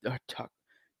Tucker's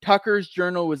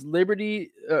journal was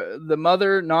Liberty, the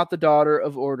Mother, Not the Daughter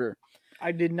of Order.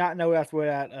 I did not know that's where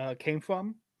that came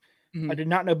from. Mm-hmm. I did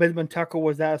not know Benjamin Tucker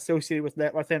was that associated with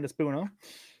that Lysander Spooner.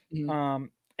 Mm-hmm.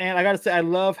 And I gotta say, I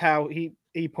love how he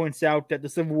points out that the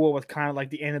Civil War was kind of like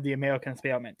the end of the American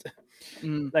experiment.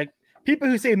 Mm. Like people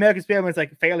who say American experiment is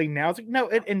like failing now, it's like no,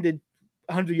 it ended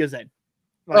 100 years in.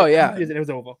 Like, oh yeah, 100 years in, it was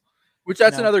over. Which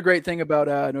that's another great thing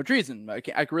about No Treason.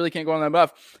 I really can't go on that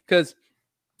buff because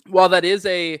while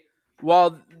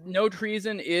No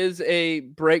Treason is a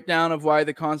breakdown of why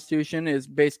the Constitution is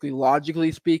basically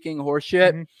logically speaking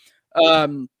horseshit.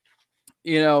 Mm-hmm.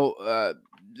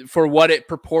 For what it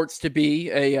purports to be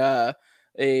a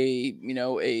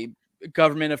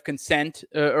government of consent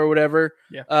or whatever.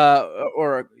 Yeah.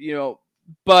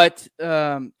 But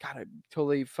God, I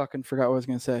totally fucking forgot what I was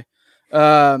gonna say.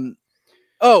 But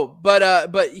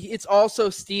it's also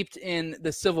steeped in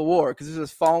the Civil War because this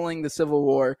is following the Civil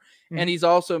War, and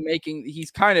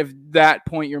he's kind of that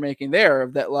point you're making there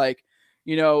of that, like,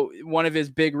 one of his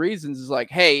big reasons is like,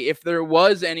 hey, if there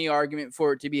was any argument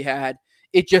for it to be had,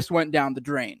 it just went down the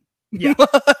drain. Yeah.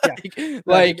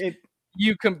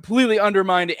 You completely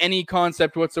undermined any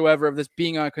concept whatsoever of this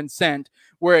being on consent,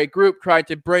 where a group tried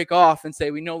to break off and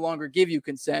say, we no longer give you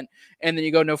consent. And then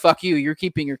you go, no, fuck you. You're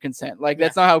keeping your consent.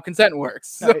 That's not how consent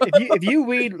works. No, if you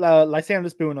read Lysander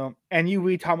Spooner and you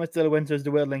read Thomas De Winter's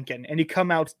The Real Lincoln and you come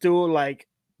out still like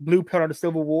blue pill on the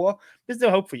Civil War, there's no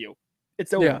hope for you.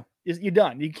 It's over. Yeah. You're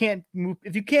done. You can't move.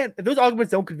 If those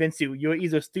arguments don't convince you, you're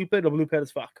either stupid or blue pill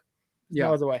as fuck. Yeah.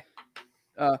 No other way.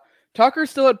 Tucker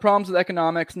still had problems with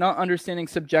economics, not understanding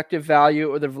subjective value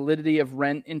or the validity of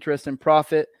rent, interest, and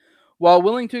profit. While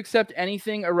willing to accept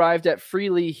anything arrived at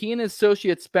freely, he and his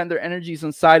associates spent their energies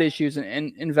on side issues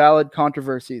and invalid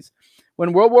controversies.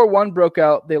 When World War I broke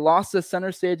out, they lost the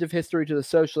center stage of history to the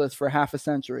socialists for half a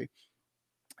century.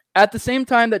 At the same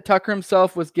time that Tucker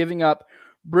himself was giving up,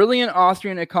 brilliant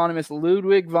Austrian economist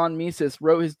Ludwig von Mises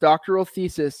wrote his doctoral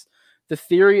thesis, The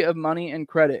Theory of Money and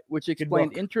Credit, which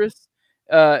explained interest,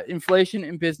 inflation,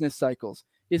 and business cycles.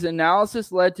 His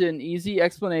analysis led to an easy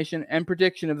explanation and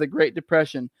prediction of the Great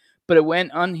Depression, but it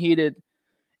went unheeded.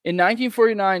 In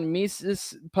 1949,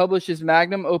 Mises published his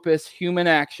magnum opus, Human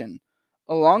Action.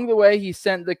 Along the way, he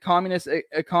sent the communist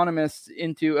economists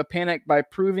into a panic by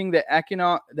proving that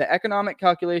the economic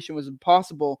calculation was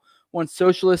impossible once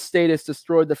socialist statists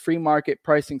destroyed the free market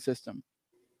pricing system.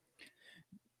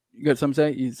 You got something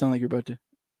to say? You sound like you're about to.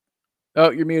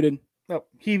 Oh, you're muted. No,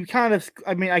 he kind of.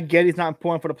 I mean, I get he's not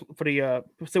important for the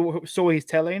story he's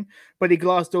telling, but he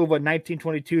glossed over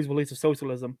 1922's release of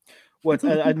Socialism, which,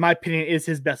 in my opinion, is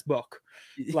his best book.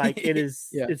 Like it is,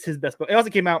 It's his best book. It also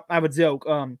came out. I would joke.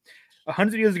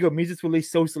 100 years ago, Mises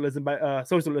released Socialism by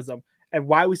Socialism, and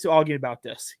why are we still arguing about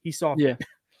this? He saw. Yeah,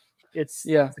 it's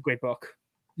a great book.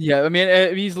 Yeah, I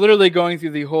mean, he's literally going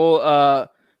through the whole.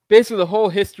 Basically the whole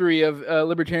history of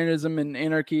libertarianism and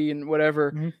anarchy and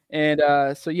whatever. Mm-hmm.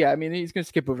 And so, yeah, I mean, he's going to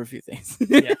skip over a few things.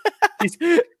 Yeah.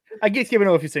 I get skipping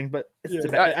over a few things, but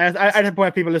I have to point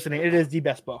out people listening, it is the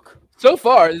best book. So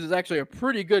far, this is actually a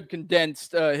pretty good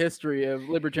condensed history of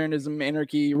libertarianism,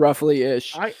 anarchy,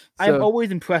 roughly-ish. I'm always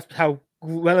impressed with how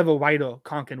well of a writer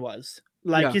Konkin was.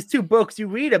 Like, his two books, you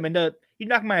read them, and you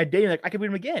knock them out a day, and like, I can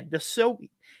read them again. They're so...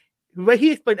 The way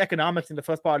he explained economics in the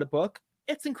first part of the book,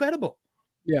 it's incredible.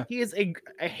 Yeah, he is I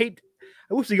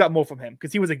wish we got more from him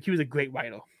because he was a great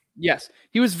writer. Yes,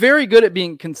 he was very good at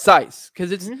being concise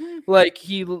because it's like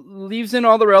he leaves in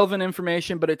all the relevant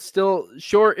information, but it's still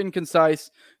short and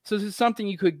concise. So this is something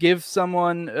you could give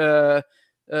someone.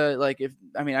 Like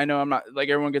I know I'm not like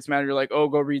everyone gets mad. You're like, oh,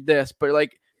 go read this, but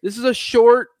like this is a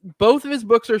short. Both of his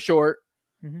books are short,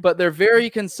 but they're very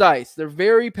concise. They're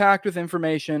very packed with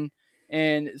information.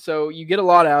 And so you get a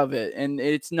lot out of it, and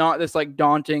it's not this like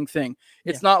daunting thing.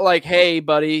 It's not like, hey,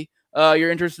 buddy, you're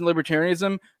interested in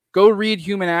libertarianism? Go read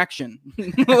Human Action.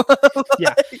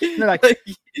 Yeah. No,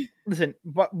 listen,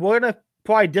 we're gonna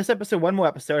probably this episode, one more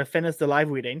episode, and finish the live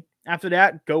reading. After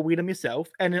that, go read them yourself.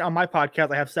 And then on my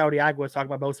podcast, I have Saudi Agua talking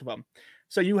about both of them.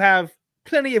 So you have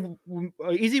plenty of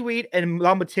easy read and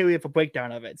long material for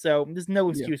breakdown of it. So there's no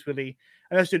excuse really.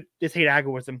 Unless you just hate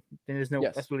agorism, then there's no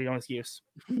that's really no excuse.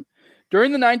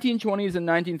 During the 1920s and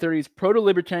 1930s,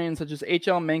 proto-libertarians such as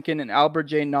H.L. Mencken and Albert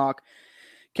J. Nock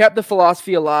kept the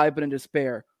philosophy alive but in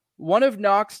despair. One of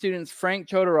Nock's students, Frank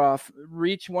Chodorow,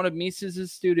 reached one of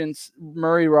Mises' students,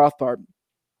 Murray Rothbard.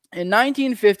 In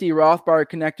 1950, Rothbard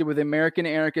connected with the American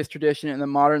anarchist tradition and the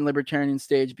modern libertarian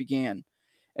stage began.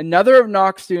 Another of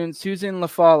Nock's students, Susan La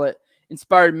Follette,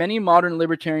 inspired many modern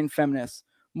libertarian feminists.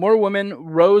 More women,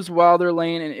 Rose Wilder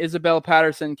Lane and Isabel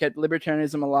Patterson, kept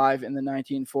libertarianism alive in the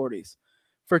 1940s.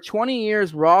 For 20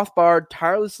 years, Rothbard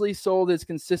tirelessly sold his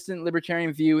consistent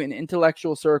libertarian view in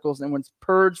intellectual circles and was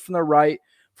purged from the right,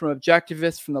 from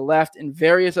objectivists, from the left, and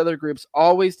various other groups,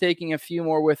 always taking a few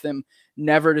more with him,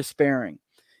 never despairing.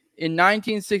 In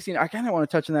 1916, I kind of want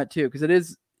to touch on that too, because it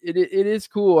is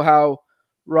cool how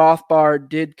Rothbard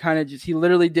did kind of he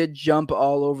literally did jump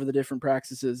all over the different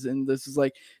practices, and this is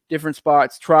like different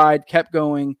spots, tried, kept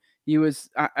going. He was,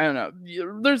 I don't know,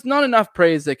 there's not enough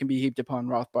praise that can be heaped upon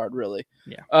Rothbard, really.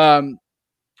 Yeah.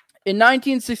 In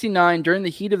 1969, during the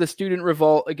heat of the student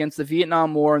revolt against the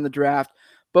Vietnam War and the draft,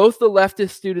 both the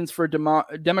leftist Students for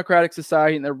Democratic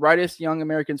Society and the rightist Young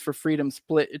Americans for Freedom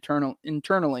split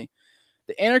internally.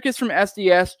 The anarchists from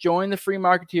SDS joined the Free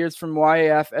Marketeers from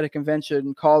YAF at a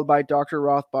convention called by Dr.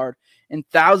 Rothbard, and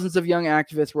thousands of young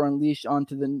activists were unleashed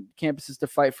onto the campuses to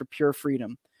fight for pure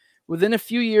freedom. Within a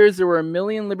few years, there were 1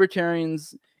 million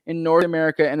libertarians in North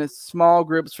America and small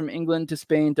groups from England to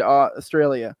Spain to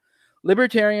Australia.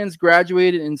 Libertarians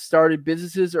graduated and started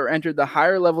businesses or entered the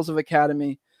higher levels of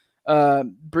academy,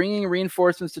 bringing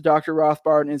reinforcements to Dr.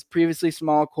 Rothbard and his previously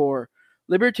small core.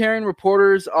 Libertarian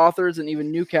reporters, authors, and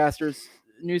even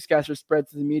newscasters spread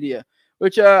through the media,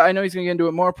 which I know he's going to get into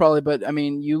it more probably, but I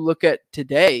mean, you look at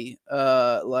today,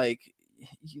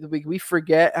 we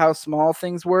forget how small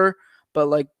things were, but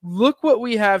like, look what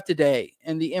we have today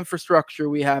and the infrastructure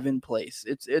we have in place.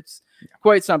 It's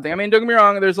quite something. I mean, don't get me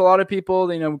wrong. There's a lot of people,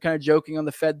 kind of joking on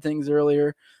the Fed things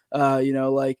earlier.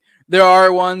 Like there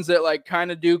are ones that like kind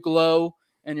of do glow,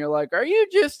 and you're like, are you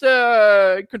just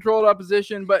controlled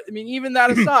opposition? But I mean, even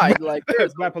that aside, like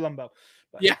there's Palumbo.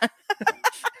 Yeah.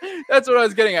 That's what I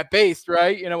was getting at. Based,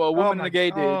 right? A woman and a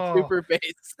gay dude. Super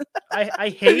based. I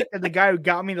hate that the guy who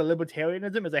got me to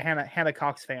libertarianism is a Hannah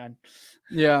Cox fan.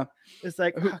 Yeah. It's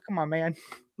like, come on, man.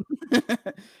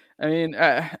 I mean,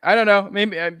 I don't know.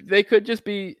 Maybe they could just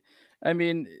be. I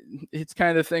mean, it's kind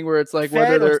of the thing where it's like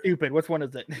whether they're stupid. Which one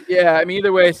is it? Yeah, I mean,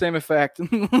 either way, same effect.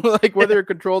 Like whether you're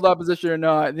controlled opposition or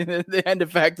not, the end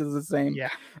effect is the same. Yeah.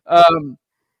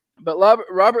 But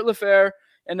Robert Lafaire,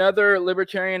 another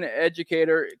libertarian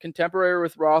educator, contemporary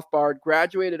with Rothbard,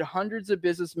 graduated hundreds of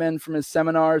businessmen from his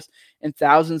seminars and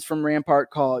thousands from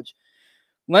Rampart College.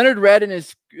 Leonard Read and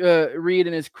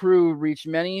his crew reached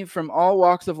many from all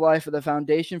walks of life at the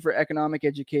Foundation for Economic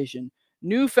Education.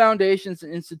 New foundations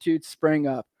and institutes sprang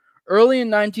up. Early in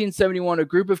 1971, a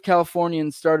group of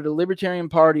Californians started a Libertarian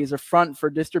Party as a front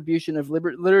for distribution of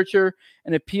literature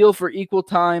and appeal for equal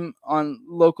time on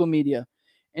local media.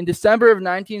 In December of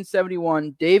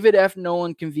 1971, David F.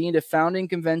 Nolan convened a founding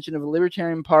convention of a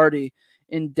Libertarian Party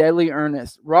in deadly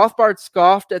earnest. Rothbard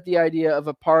scoffed at the idea of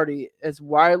a party as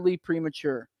wildly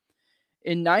premature.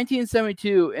 In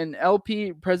 1972, an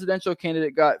LP presidential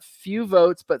candidate got few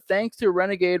votes, but thanks to a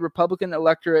renegade Republican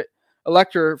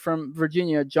elector from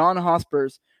Virginia, John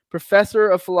Hospers, professor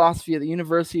of philosophy at the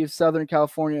University of Southern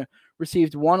California,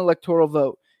 received one electoral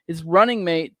vote. His running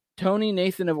mate, Toni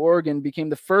Nathan of Oregon, became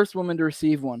the first woman to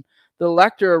receive one. The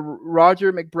elector,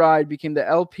 Roger McBride, became the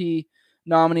LP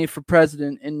nominee for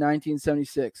president in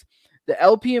 1976. The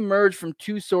LP emerged from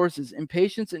two sources: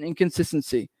 impatience and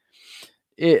inconsistency.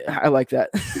 I like that.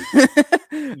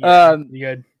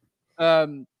 Good.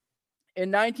 In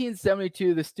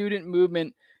 1972, the student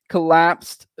movement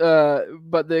collapsed,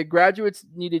 but the graduates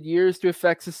needed years to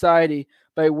affect society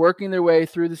by working their way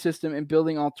through the system and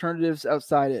building alternatives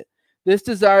outside it. This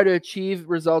desire to achieve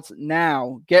results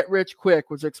now, get rich quick,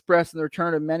 was expressed in the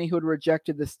return of many who had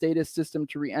rejected the status system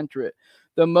to re-enter it,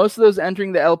 though most of those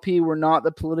entering the LP were not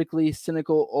the politically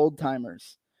cynical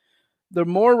old-timers. The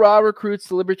more raw recruits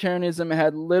to libertarianism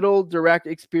had little direct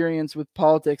experience with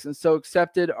politics and so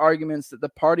accepted arguments that the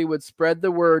party would spread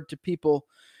the word to people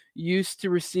used to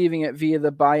receiving it via the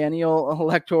biennial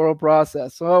electoral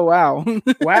process. Oh, wow.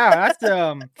 Wow,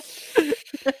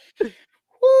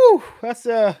 that's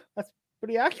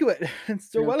pretty accurate and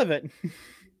still relevant.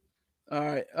 All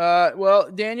right. Well,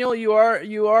 Daniel, you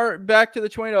are back to the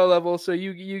 $20 level, so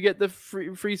you get the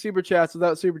free super chats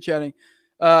without super chatting.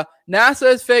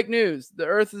 NASA is fake news. The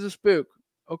Earth is a spook.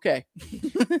 Okay.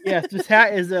 Yes, this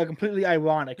hat is completely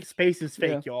ironic. Space is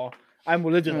fake, y'all. I'm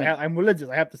religious. I'm religious.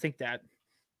 I have to think that.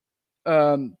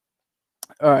 All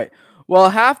right. Well,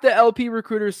 half the LP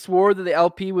recruiters swore that the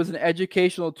LP was an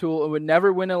educational tool and would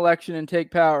never win an election and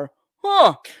take power.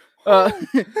 Huh.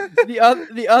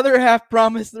 The other half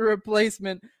promised the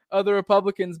replacement of the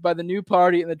Republicans by the new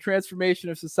party and the transformation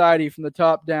of society from the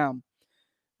top down.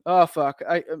 Oh fuck!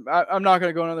 I'm not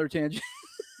gonna go on another tangent.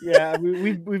 Yeah,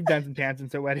 we've done some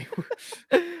tangents already.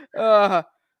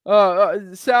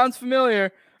 Sounds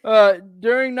familiar.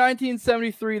 During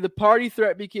 1973, the party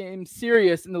threat became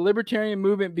serious, and the libertarian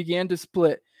movement began to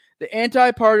split. The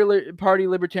anti-party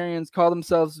libertarians call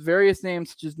themselves various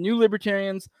names, such as New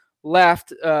Libertarians,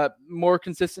 Left, more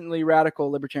consistently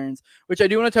radical libertarians. Which I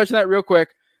do want to touch on that real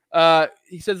quick.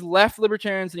 He says left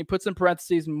libertarians, and he puts in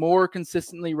parentheses, more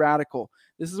consistently radical.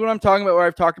 This is what I'm talking about, where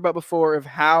I've talked about before of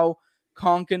how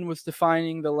Konkin was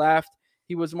defining the left.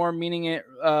 He was more meaning it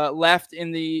left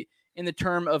in the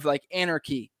term of like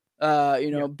anarchy,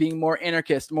 being more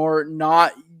anarchist, more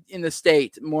not in the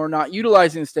state, more not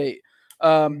utilizing the state.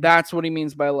 That's what he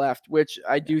means by left, which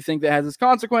I do think that has its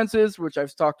consequences, which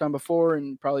I've talked on before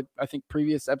and probably, I think,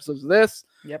 previous episodes of this.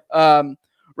 Yep.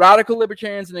 Radical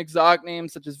libertarians and exotic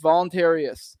names such as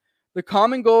voluntarists. The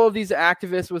common goal of these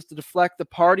activists was to deflect the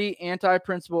party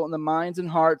anti-principle in the minds and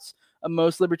hearts of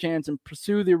most libertarians and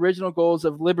pursue the original goals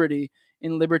of liberty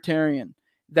in libertarian,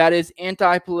 that is,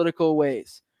 anti-political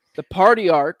ways. The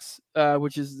partyarchs,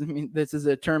 which is, this is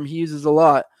a term he uses a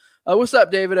lot. What's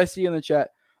up, David? I see you in the chat.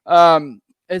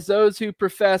 As those who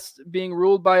professed being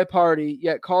ruled by a party,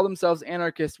 yet call themselves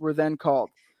anarchists, were then called.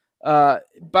 By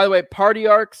the way,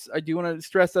 partyarchs, I do want to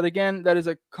stress that again. That is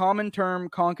a common term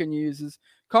Konkin uses.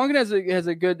 Konkin has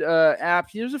a good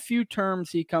app. There's a few terms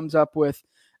he comes up with.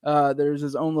 There's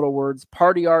his own little words.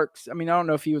 Partyarchs. I don't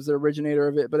know if he was the originator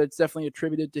of it, but it's definitely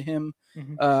attributed to him.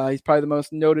 He's probably the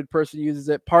most noted person who uses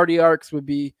it. Partyarchs would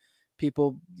be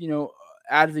people,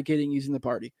 advocating using the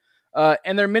party.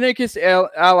 And their minarchist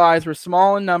allies were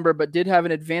small in number, but did have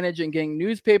an advantage in getting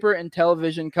newspaper and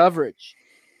television coverage.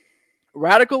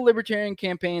 Radical libertarian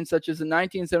campaigns such as the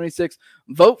 1976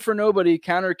 Vote for Nobody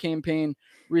counter campaign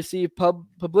received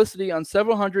publicity on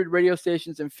several hundred radio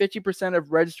stations, and 50%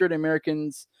 of registered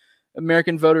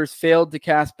American voters failed to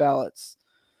cast ballots.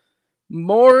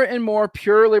 More and more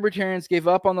pure libertarians gave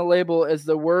up on the label as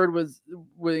the word was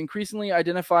increasingly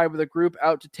identified with a group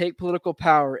out to take political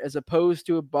power as opposed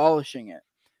to abolishing it.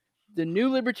 The new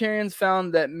libertarians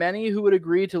found that many who would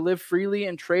agree to live freely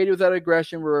and trade without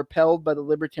aggression were repelled by the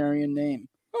libertarian name.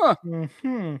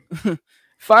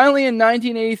 Finally, in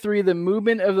 1983, the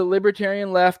movement of the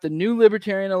libertarian left, the New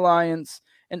Libertarian Alliance,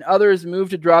 and others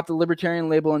moved to drop the libertarian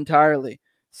label entirely.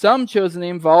 Some chose the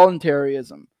name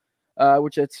voluntarism,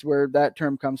 which that's where that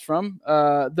term comes from.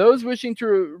 Those wishing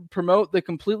to promote the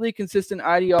completely consistent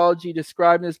ideology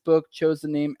described in this book chose the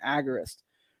name agorist.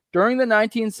 During the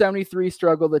 1973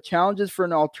 struggle, the challenges for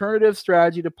an alternative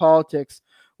strategy to politics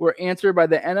were answered by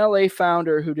the NLA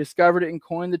founder who discovered it and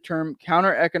coined the term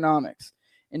counter-economics.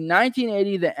 In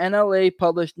 1980, the NLA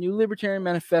published New Libertarian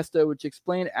Manifesto, which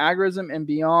explained agorism and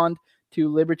beyond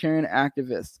to libertarian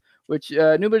activists, which New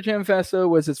Libertarian Manifesto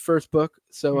was his first book.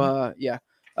 So,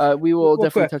 we will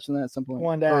definitely touch on that at some point.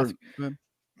 Wanted to ask.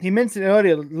 He mentioned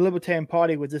earlier the Libertarian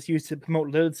Party was just used to promote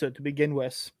literature to begin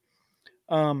with.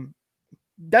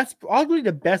 That's probably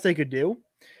the best they could do.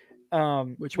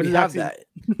 Which we have that.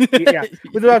 Yeah.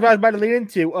 Which I was about to lead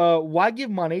into. Why give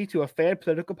money to a fair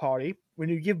political party when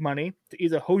you give money to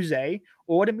either Jose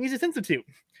or the Mises Institute,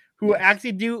 who will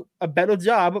actually do a better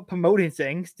job of promoting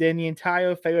things than the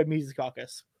entire Fair Mises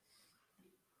Caucus?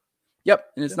 Yep,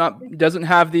 and it doesn't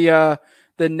have the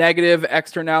negative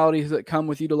externalities that come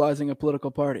with utilizing a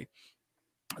political party.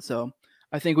 So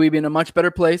I think we'd be in a much better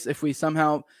place if we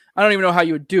somehow, I don't even know how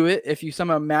you would do it, if you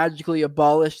somehow magically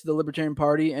abolished the Libertarian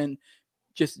Party and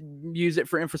just use it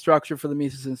for infrastructure for the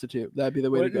Mises Institute. That'd be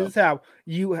the way to go. This is how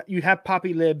you have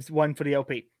Poppy Libs one for the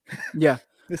LP. Yeah.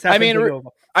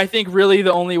 I think really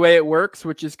the only way it works,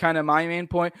 which is kind of my main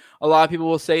point, a lot of people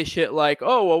will say shit like,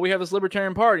 oh, well, we have this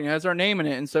Libertarian Party and it has our name in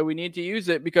it, and so we need to use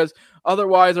it because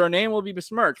otherwise our name will be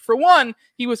besmirched. For one,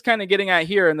 he was kind of getting at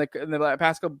here in the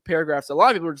past couple paragraphs, a lot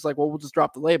of people were just like, well, we'll just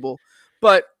drop the label.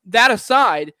 But that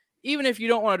aside, even if you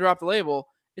don't want to drop the label,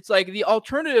 it's like the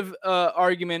alternative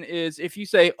argument is if you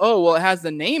say, oh, well, it has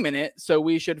the name in it, so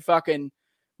we should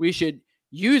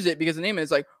use it because the name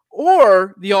is like,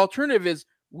 or the alternative is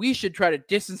we should try to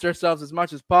distance ourselves as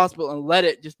much as possible and let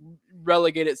it just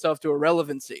relegate itself to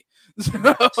irrelevancy. So,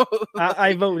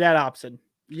 I vote that option.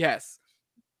 Yes.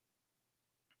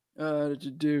 I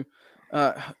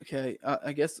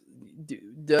guess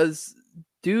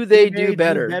do they do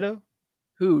better?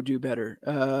 Who do better?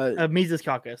 Mises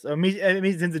Caucus,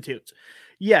 Mises Institute.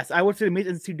 Yes, I would say the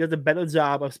Mises Institute does a better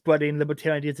job of spreading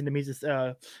libertarian ideas in the Mises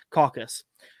Caucus.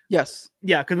 Yes.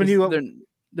 Yeah, because when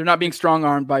they're not being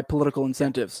strong-armed by political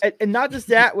incentives. And not just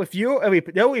that,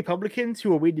 there are Republicans who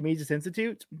will read the Mises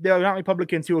Institute. There are not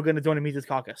Republicans who are going to join the Mises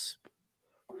Caucus.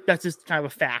 That's just kind of a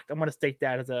fact. I'm going to state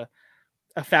that as a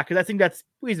fact because I think that's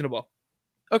reasonable.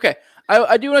 Okay.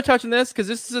 I do want to touch on this because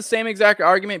this is the same exact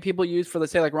argument people use for,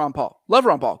 let's say, like Ron Paul. Love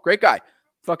Ron Paul. Great guy.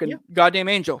 Fucking goddamn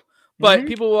angel. But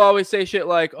people will always say shit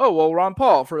like, oh, well, Ron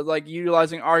Paul for like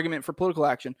utilizing argument for political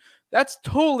action. That's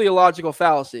totally a logical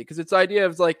fallacy because it's the idea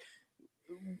of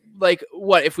like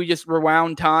what if we just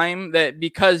rewound time that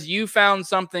because you found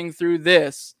something through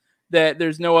this that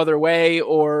there's no other way,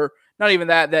 or not even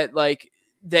that like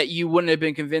that you wouldn't have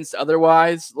been convinced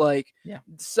otherwise. Like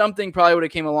something probably would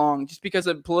have came along. Just because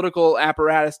a political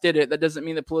apparatus did it, that doesn't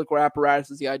mean the political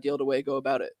apparatus is the ideal way to go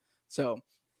about it. So,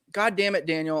 God damn it,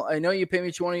 Daniel. I know you pay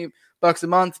me $20 a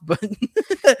month, but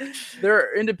there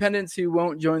are independents who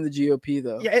won't join the GOP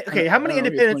though. Yeah. Okay. How many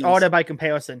independents are there by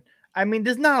comparison? I mean,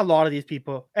 there's not a lot of these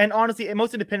people, and honestly,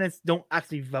 most independents don't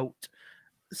actually vote.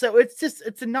 So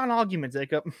it's a non-argument,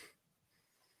 Jacob.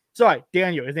 Sorry,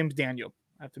 Daniel. His name's Daniel.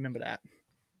 I have to remember that.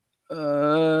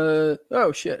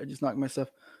 Oh shit! I just knocked myself.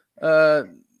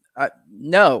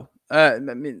 No. I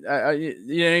mean,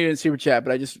 you didn't super chat,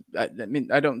 but I mean,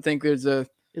 I don't think there's a.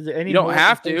 Is there any? You don't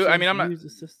have to. I mean, I'm not. Use the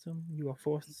system you are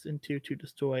forced into to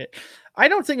destroy it. I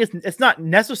don't think it's not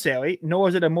necessary, nor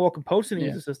is it a more compulsion to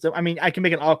use the system. I mean, I can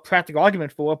make an practical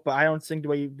argument for it, but I don't think the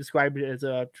way you described it is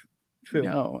true.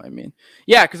 No, I mean,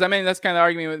 yeah, because I mean that's kind of the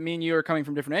argument with me and you are coming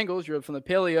from different angles. You're from the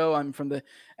paleo, I'm from the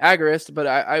agorist, but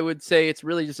I would say it's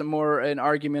really just an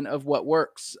argument of what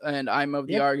works, and I'm of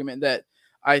the argument that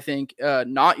I think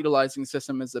not utilizing the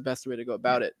system is the best way to go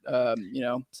about it.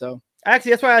 So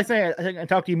actually, that's why I think I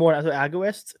talk to you more as an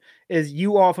agorist. Is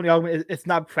you are from the argument it's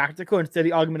not practical, instead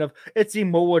the argument of it's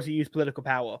immoral to use political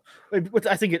power, which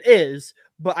I think it is.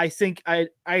 But I think I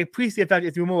appreciate the fact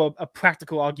it's more a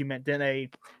practical argument than a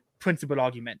principled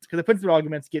argument, because the principled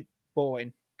arguments get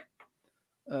boring.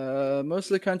 Most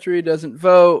of the country doesn't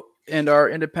vote and are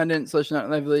independent /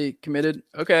 not heavily committed.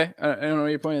 Okay, I don't know what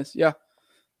your point is. Yeah.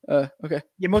 Okay.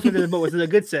 Yeah, most of them vote, which is a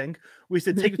good thing. We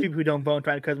should take the people who don't vote and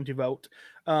try to encourage them to vote.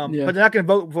 But they're not going to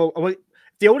vote for. If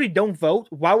they already don't vote,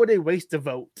 why would they waste a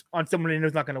vote on someone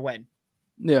who's not going to win?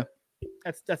 Yeah.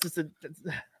 That's just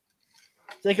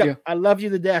Jacob, I love you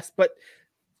to death, but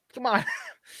come on.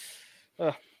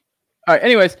 All right.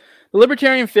 Anyways, the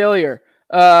libertarian failure.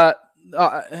 I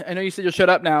know you said you'll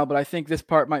shut up now, but I think this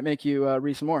part might make you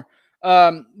read some more.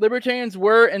 Libertarians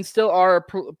were and still are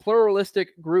a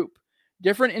pluralistic group.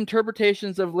 Different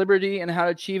interpretations of liberty and how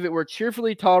to achieve it were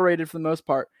cheerfully tolerated for the most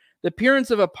part. The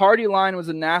appearance of a party line was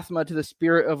anathema to the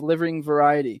spirit of living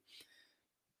variety.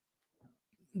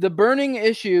 The burning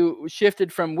issue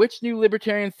shifted from which new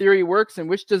libertarian theory works and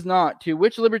which does not to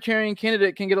which libertarian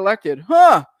candidate can get elected.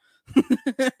 Huh?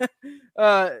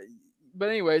 But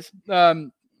anyways,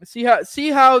 see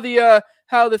how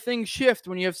the things shift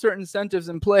when you have certain incentives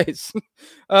in place.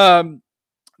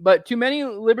 But to many,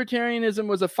 libertarianism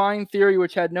was a fine theory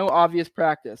which had no obvious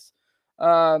practice.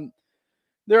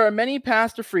 There are many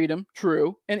paths to freedom,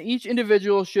 true, and each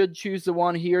individual should choose the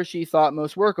one he or she thought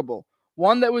most workable.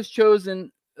 One that was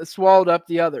chosen swallowed up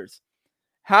the others.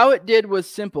 How it did was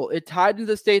simple. It tied into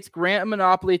the state's grant a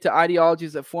monopoly to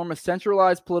ideologies that form a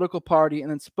centralized political party,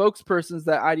 and then spokespersons of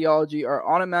that ideology are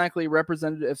automatically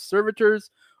representative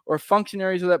servitors or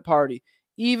functionaries of that party,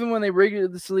 even when they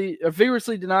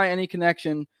vigorously deny any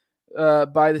connection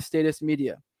by the statist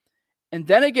media. And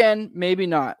then again, maybe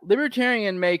not.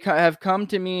 Libertarian may have come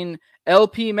to mean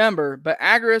LP member, but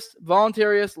agorists,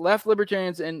 voluntarists, left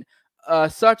libertarians, and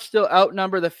such still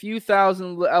outnumber the few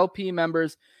thousand LP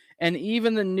members, and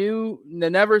even the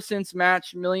never since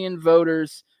matched million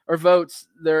votes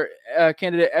their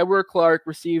candidate Edward Clark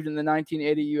received in the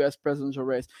 1980 U.S. presidential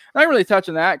race. I don't really touch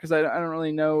on that because I don't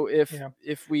really know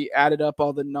if we added up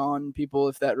all the non-people,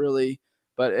 if that really.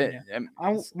 But I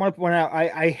want to point out,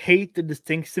 I hate the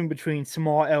distinction between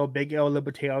small L, big L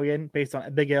libertarian based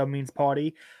on big L means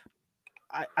party.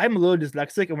 I'm a little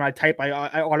dyslexic, and when I type,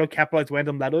 I auto capitalize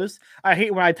random letters. I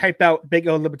hate when I type out big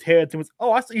L libertarian. And it was,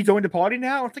 I saw you joined the party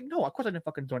now. I was like, no, of course I didn't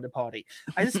fucking join the party.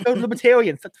 I just spelled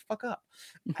libertarian. Shut the fuck up.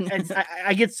 And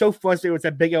I get so frustrated with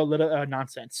that big L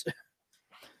nonsense.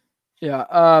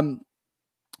 Yeah.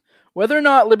 Whether or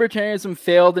not libertarianism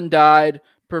failed and died,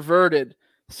 perverted,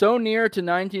 so near to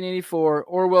 1984,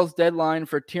 Orwell's deadline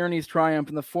for tyranny's triumph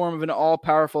in the form of an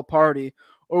all-powerful party,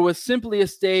 or was simply a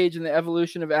stage in the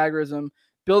evolution of agorism,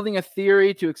 building a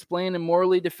theory to explain and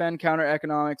morally defend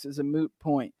counter-economics is a moot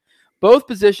point. Both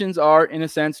positions are, in a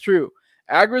sense, true.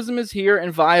 Agorism is here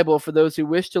and viable for those who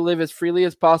wish to live as freely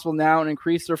as possible now and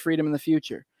increase their freedom in the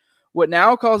future. What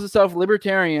now calls itself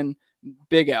libertarian,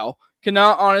 big L,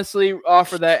 cannot honestly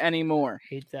offer that anymore.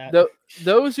 Hate that.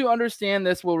 Those who understand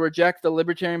this will reject the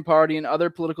Libertarian Party and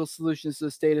other political solutions to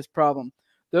the statist problem.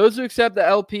 Those who accept the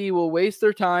LP will waste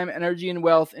their time, energy, and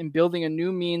wealth in building a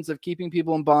new means of keeping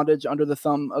people in bondage under the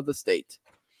thumb of the state.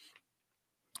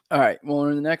 All right, well, we're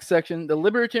in the next section, the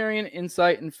libertarian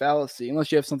insight and fallacy,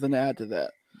 unless you have something to add to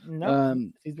that.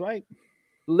 No, he's right.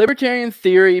 Libertarian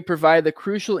theory provided the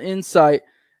crucial insight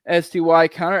as to why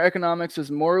counter-economics was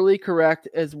morally correct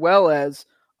as well as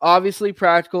obviously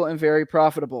practical and very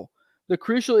profitable. The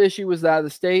crucial issue was that of the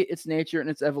state, its nature, and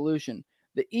its evolution.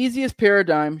 The easiest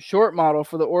paradigm, short model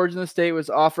for the origin of the state was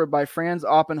offered by Franz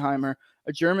Oppenheimer,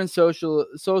 a German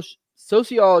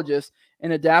sociologist,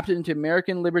 and adapted into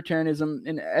American libertarianism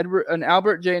in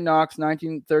Albert J. Knox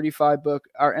 1935 book,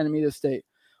 Our Enemy the State.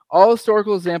 All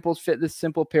historical examples fit this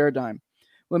simple paradigm.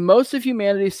 When most of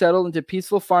humanity settled into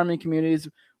peaceful farming communities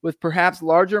with perhaps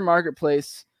larger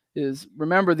marketplaces,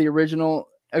 remember the original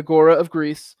agora of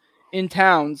Greece, in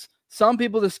towns, some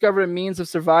people discovered a means of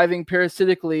surviving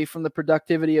parasitically from the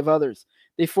productivity of others.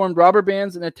 They formed robber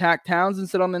bands and attacked towns and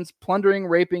settlements, plundering,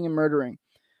 raping, and murdering.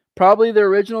 Probably the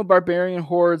original barbarian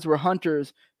hordes were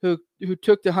hunters who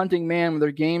took to hunting man when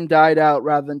their game died out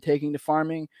rather than taking to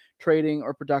farming, trading,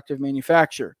 or productive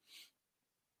manufacture.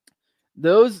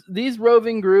 These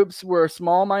roving groups were a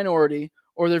small minority,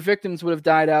 or their victims would have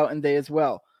died out and they as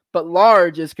well, but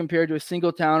large as compared to a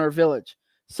single town or village.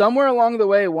 Somewhere along the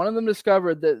way, one of them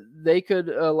discovered that they could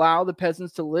allow the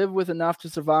peasants to live with enough to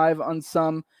survive on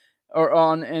some or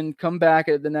on and come back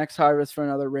at the next harvest for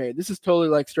another raid. This is totally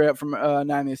like straight up from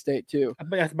Nine Estate too. I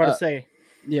was about to say.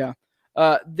 Yeah.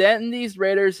 Then these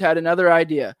raiders had another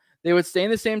idea. They would stay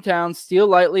in the same town, steal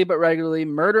lightly but regularly,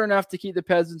 murder enough to keep the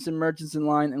peasants and merchants in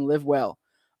line, and live well.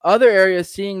 Other areas,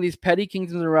 seeing these petty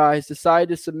kingdoms arise, decided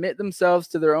to submit themselves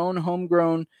to their own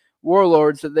homegrown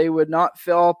warlords that they would not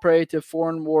fall prey to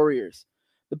foreign warriors.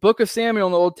 The book of Samuel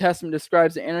in the Old Testament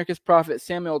describes the anarchist prophet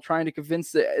Samuel trying to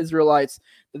convince the Israelites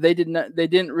that they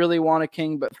didn't really want a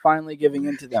king, but finally giving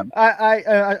in to them.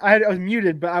 I was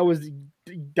muted, but I was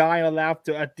dying of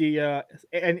laughter at the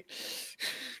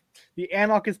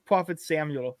anarchist prophet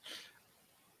Samuel.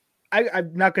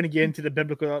 I'm not going to get into the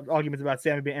biblical arguments about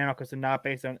Samuel being anarchist and not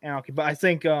based on anarchy, but I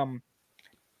think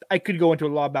I could go into a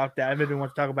lot about that. I maybe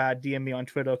want to talk about it, DM me on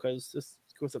Twitter because it's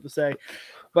cool stuff to say.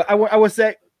 But I would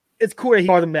say it's cool that he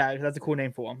called him that because that's a cool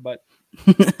name for him. But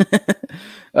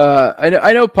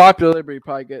I know Popular Liberty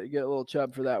probably get a little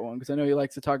chub for that one because I know he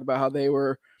likes to talk about how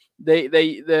the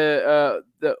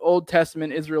Old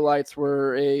Testament Israelites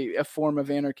were a form of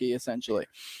anarchy essentially.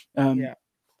 Yeah.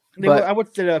 I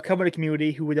would say the covenant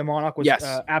community who the monarch was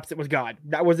absent was God.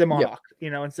 That was the monarch,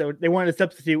 and so they wanted to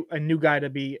substitute a new guy to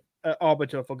be an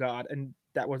arbiter for God, and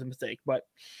that was a mistake. But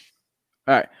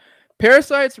all right,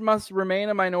 parasites must remain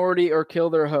a minority or kill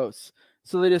their hosts.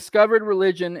 So they discovered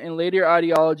religion and later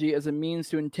ideology as a means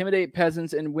to intimidate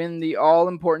peasants and win the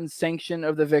all-important sanction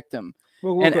of the victim.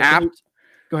 Go ahead.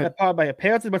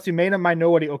 Parasites must remain a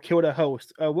minority or kill their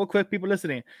host. Real quick, people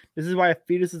listening, this is why a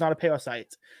fetus is not a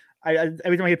parasite.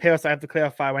 Every time I hear parasite, I have to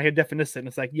clarify. When I hear definition,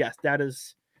 it's like, yes,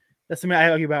 that's something I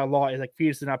argue about a lot. Is like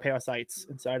fetuses are not parasites,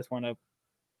 and so I just want to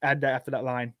add that after that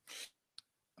line.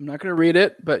 I'm not going to read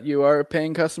it, but you are a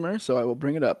paying customer, so I will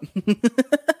bring it up.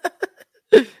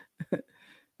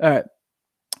 All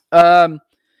right.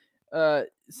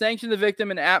 Sanction the victim,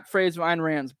 an apt phrase of Ayn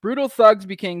Rand's. Brutal thugs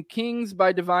became kings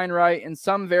by divine right, and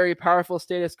some very powerful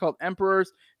status called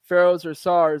emperors, pharaohs, or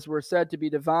czars were said to be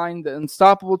divine, the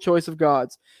unstoppable choice of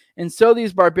gods. And so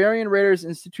these barbarian raiders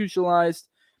institutionalized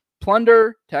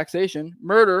plunder, taxation,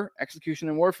 murder, execution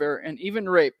and warfare, and even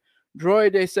rape.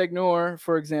 Droit de seigneur,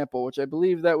 for example, which I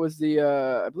believe that was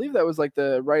like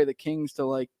the right of the kings to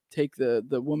like take the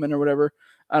woman or whatever.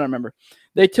 I don't remember.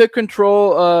 They took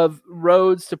control of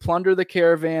roads to plunder the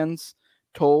caravans,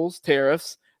 tolls,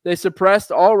 tariffs. They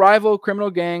suppressed all rival criminal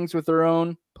gangs with their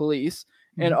own police,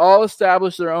 and all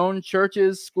established their own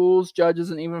churches, schools,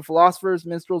 judges, and even philosophers,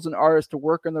 minstrels, and artists to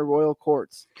work in their royal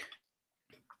courts.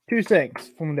 Two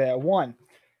things from there. One,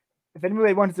 if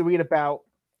anybody wants to read about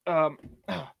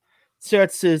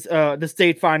Sert's the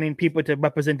state finding people to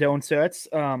represent their own Serts,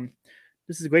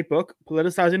 this is a great book,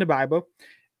 Politicizing the Bible.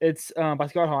 It's by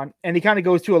Scott Hahn, and he kind of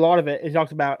goes through a lot of it. He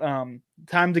talks about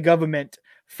time the government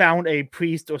found a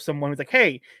priest or someone who's like,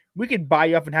 hey, we could buy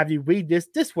you up and have you read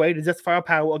this way to justify our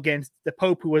power against the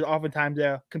Pope, who was oftentimes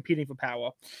there competing for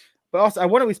power. But also, I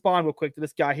want to respond real quick to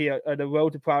this guy here, The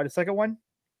Road to Power, the second one.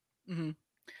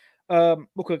 Real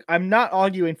quick, I'm not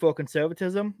arguing for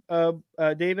conservatism,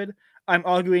 David. I'm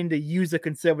arguing to use a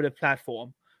conservative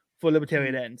platform for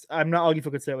libertarian ends. I'm not arguing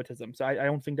for conservatism, so I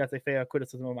don't think that's a fair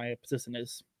criticism of my position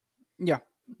is. Yeah.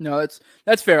 No,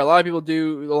 that's fair. A lot of people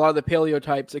do. A lot of the paleo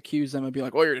types accuse them of being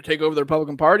like, "Oh, you're to take over the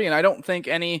Republican Party," and I don't think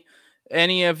any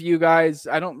of you guys.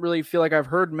 I don't really feel like I've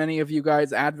heard many of you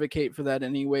guys advocate for that in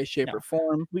any way, shape, or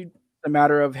form. It's a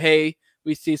matter of, hey,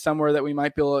 we see somewhere that we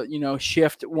might be able to,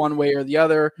 shift one way or the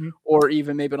other, or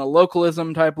even maybe on a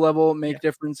localism type level, make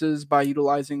differences by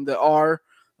utilizing the R.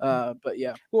 But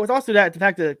yeah. Well, it's also the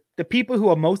fact that the people who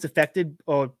are most affected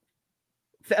or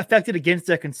affected against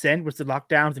their consent, which the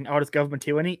lockdowns and all this government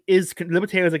tyranny, is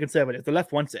libertarians and conservatives. The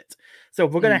left wants it. So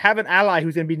if we're going to have an ally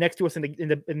who's going to be next to us in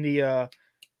the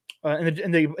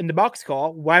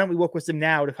boxcar, why don't we work with them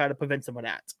now to try to prevent some of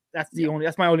that?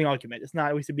 That's my only argument. It's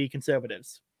not always to be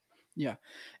conservatives. Yeah.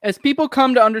 As people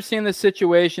come to understand the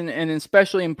situation, and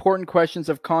especially important questions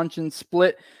of conscience,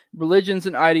 split religions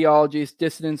and ideologies,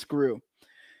 dissidence grew.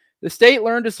 The state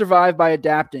learned to survive by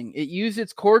adapting. It used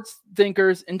its courts,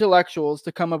 thinkers, intellectuals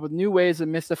to come up with new ways of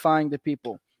mystifying the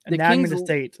people. And the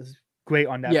state is great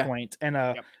on that point. And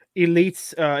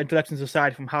elites, intellectual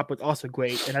society from Hopper is also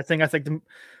great. And I think that's like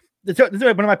this is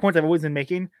one of my points I've always been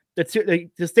making. The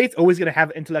state's always going to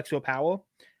have intellectual power.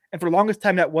 And for the longest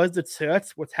time, that was the church,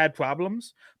 which had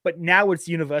problems. But now it's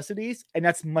universities, and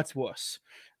that's much worse.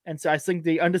 And so I think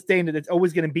they understand that it's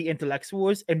always going to be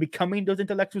intellectuals, and becoming those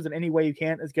intellectuals in any way you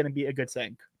can is going to be a good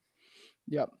thing.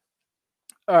 Yep.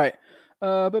 All right.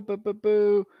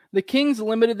 The kings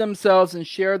limited themselves and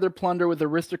shared their plunder with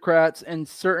aristocrats and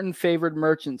certain favored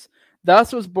merchants.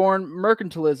 Thus was born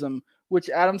mercantilism, which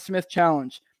Adam Smith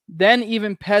challenged. Then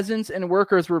even peasants and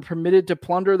workers were permitted to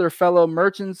plunder their fellow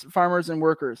merchants, farmers, and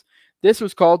workers. This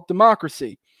was called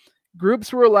democracy.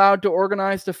 Groups were allowed to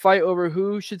organize to fight over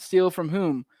who should steal from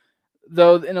whom.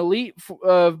 Though an elite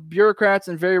of bureaucrats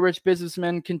and very rich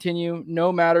businessmen continue,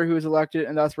 no matter who is elected,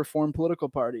 and thus reform political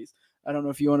parties. I don't know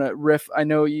if you want to riff. I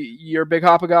know you're a big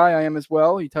Hoppe guy. I am as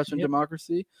well. He touched on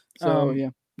democracy. So, yeah.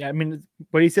 Yeah, I mean,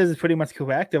 what he says is pretty much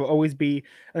correct. There will always be,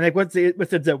 and like, what's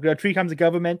the joke? There are three kinds of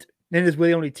government. Then there's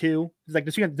really only two. It's like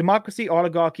there's democracy,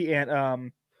 oligarchy,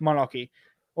 and monarchy.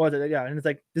 And it's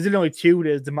like there's only two.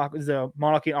 There's a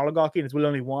monarchy and oligarchy, and there's really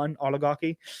only one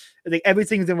oligarchy. It's like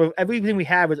everything we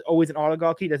have is always an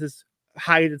oligarchy that just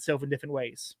hides itself in different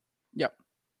ways. Yep.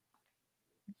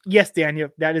 Yes, Daniel,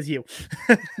 that is you.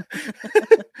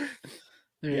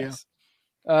 Yes.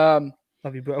 Love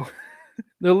you, bro.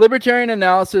 The libertarian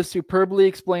analysis superbly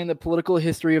explained the political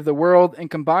history of the world and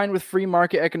combined with free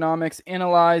market economics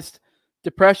analyzed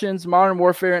depressions, modern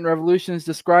warfare, and revolutions,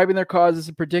 describing their causes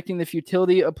and predicting the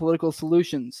futility of political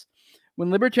solutions. When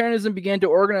libertarianism began to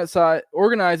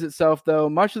organize itself, though,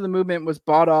 much of the movement was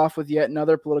bought off with yet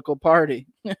another political party.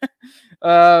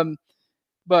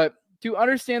 But to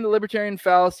understand the libertarian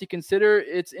fallacy, consider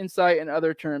its insight in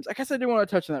other terms. I guess I do want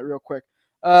to touch on that real quick.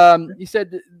 You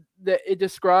said that it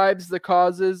describes the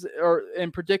causes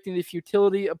in predicting the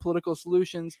futility of political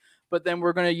solutions, but then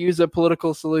we're going to use a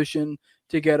political solution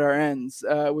to get our ends,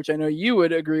 which I know you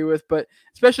would agree with, but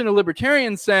especially in a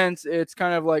libertarian sense, it's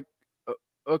kind of like,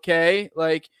 okay,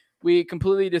 like we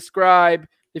completely describe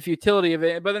the futility of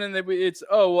it, but then it's,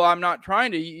 oh, well, I'm not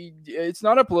trying to, it's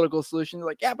not a political solution.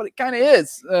 Like, yeah, but it kind of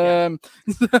is.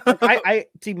 I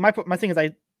see, my thing is,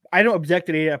 I don't object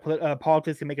to the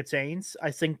politics can make a change. I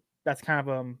think that's kind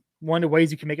of one of the ways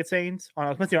you can make a change,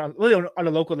 especially on a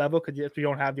local level, because we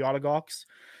don't have the oligarchs.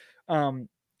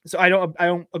 So I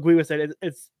don't agree with it.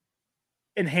 It's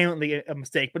inherently a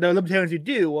mistake. But there are libertarians who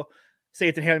do say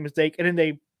it's inherently a mistake, and then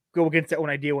they go against their own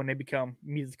idea when they become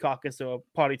Mises Caucus or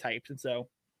party types, and so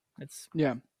it's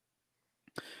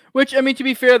Which, I mean, to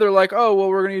be fair, they're like, oh, well,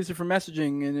 we're going to use it for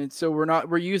messaging, and so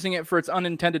we're using it for its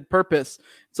unintended purpose.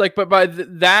 It's like, but by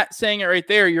that saying it right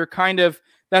there, that's kind of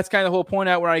the whole point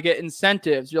out when I get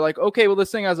incentives. You're like, okay, well,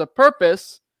 this thing has a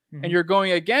purpose, and you're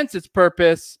going against its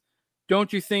purpose.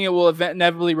 Don't you think it will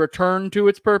inevitably return to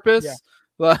its purpose? Yeah.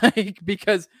 Like,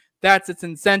 because that's its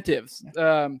incentives.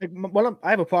 I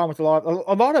have a problem with a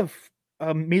lot of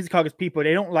Mises Caucus people.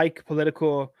 They don't like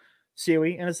political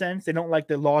theory in a sense. They don't like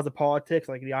the laws of politics,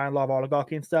 like the iron law of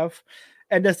oligarchy and stuff.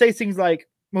 And they say things like,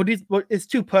 well, it's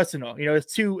too personal.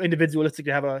 It's too individualistic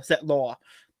to have a set law.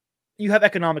 You have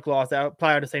economic laws that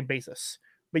apply on the same basis,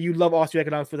 but you love Austrian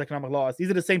economics for economic laws.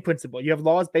 These are the same principle. You have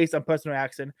laws based on personal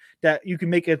action that you can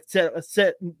make a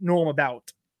set norm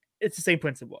about. It's the same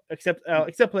principle, except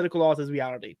political laws is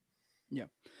reality. Yeah.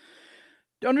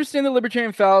 To understand the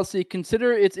libertarian fallacy,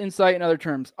 consider its insight in other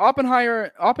terms.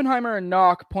 Oppenheimer and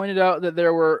Nock pointed out that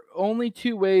there were only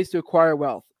two ways to acquire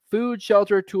wealth: food,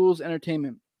 shelter, tools,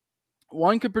 entertainment.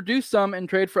 One could produce some and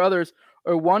trade for others,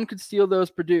 or one could steal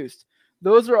those produced.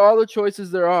 Those are all the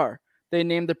choices there are. They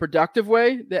named the productive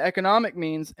way, the economic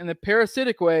means, and the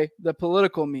parasitic way, the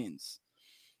political means,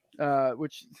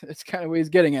 which is kind of what he's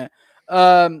getting at.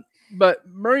 But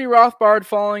Murray Rothbard,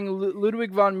 following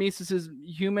Ludwig von Mises's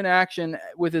human action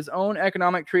with his own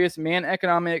economic treatise, Man,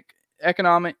 Economy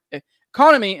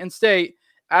and State,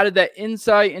 added that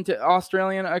insight into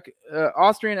Austrian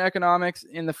economics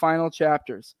in the final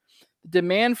chapters. The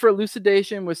demand for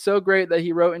elucidation was so great that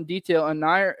he wrote in detail an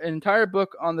entire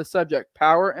book on the subject,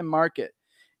 Power and Market.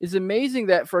 It's amazing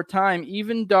that for a time,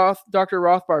 even Dr.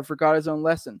 Rothbard forgot his own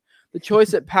lesson. The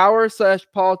choice at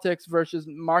power/politics versus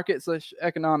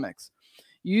market/economics.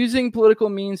 Using political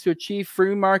means to achieve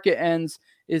free market ends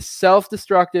is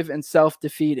self-destructive and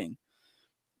self-defeating.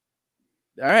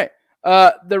 All right.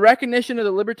 The recognition of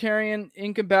the libertarian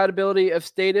incompatibility of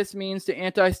status means to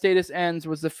anti-status ends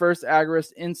was the first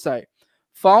agorist insight.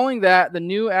 Following that, the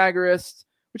new agorist,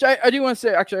 which I do want to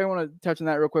say, actually, I want to touch on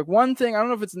that real quick. One thing, I don't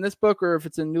know if it's in this book or if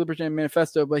it's in New Libertarian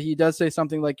Manifesto, but he does say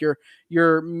something like your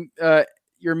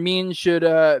means should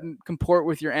comport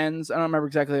with your ends. I don't remember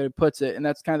exactly how he puts it, and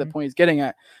that's kind of the point he's getting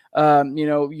at.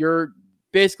 You're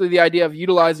basically the idea of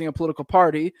utilizing a political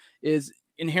party is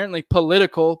inherently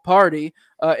political party.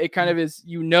 It kind of is,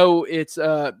 it's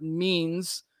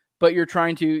means, but you're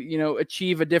trying to,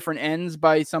 achieve a different ends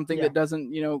by something that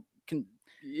doesn't,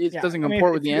 doesn't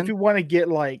comport with the end. If you want to get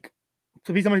like,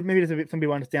 so maybe some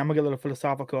people understand, I'm gonna get a little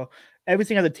philosophical.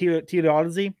 Everything has a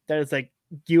teleology that is like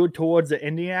geared towards the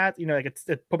ending at, like it's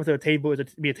the purpose of a table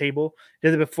is to be a table.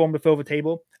 There's a form to fill the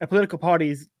table. A political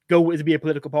party's goal is to be a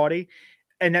political party.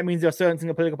 And that means there are certain things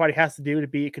a political party has to do to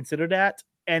be considered that.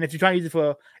 And if you're trying to use it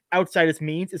for outside its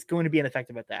means, it's going to be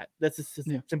ineffective at that. That's just as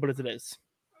simple as it is.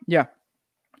 Yeah.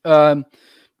 The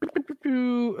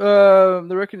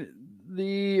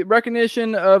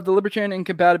recognition of the libertarian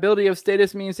incompatibility of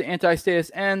status means to anti-status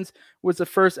ends was the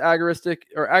first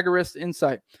agorist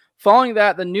insight. Following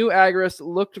that, the new agorists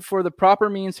looked for the proper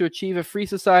means to achieve a free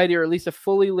society, or at least a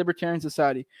fully libertarian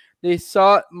society. They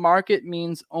sought market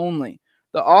means only.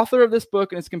 The author of this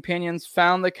book and his companions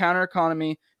found the counter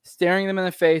economy staring them in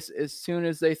the face as soon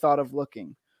as they thought of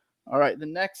looking. All right, the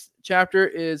next chapter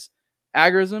is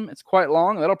agorism. It's quite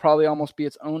long. That'll probably almost be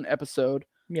its own episode.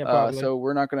 Yeah, probably. So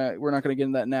we're not gonna get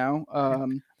into that now.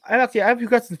 I have a few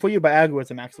questions for you about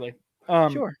agorism, actually.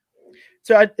 Sure.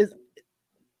 So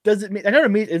does it mean? I know the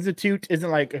Mises Institute isn't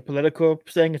like a political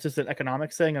thing; it's just an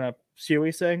economic thing and a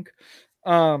serious thing.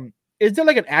 Is there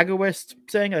like an agorist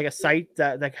thing, like a site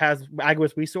that has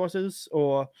agorist resources,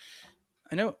 or?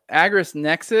 I know Agorist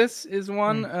Nexus is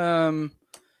one. That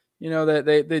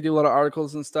they do a lot of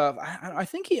articles and stuff. I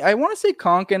think I want to say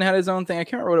Konkin had his own thing. I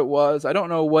can't remember what it was. I don't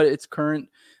know what its current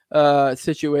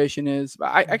situation is, but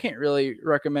I can't really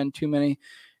recommend too many.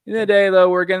 In the day, though,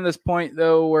 we're getting to this point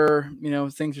though where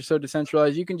things are so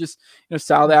decentralized. You can just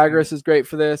Sal the Agorist is great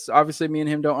for this. Obviously, me and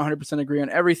him don't 100% agree on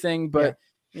everything, but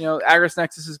Agorist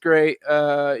Nexus is great.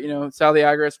 Sal the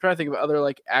Agorist. I'm trying to think of other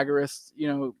like Agorists.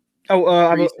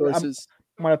 Resources.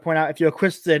 I want to point out, if you're a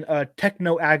Christian,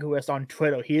 Techno Agorist on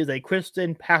Twitter, he is a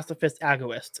Christian pacifist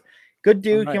agorist. Good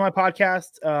dude, came on my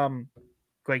podcast.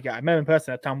 Great guy. I met him in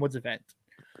person at Tom Woods' event.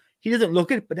 He doesn't look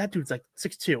it, but that dude's like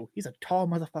 6'2". He's a tall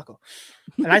motherfucker.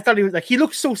 And I thought he was like, he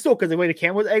looked so still because the way the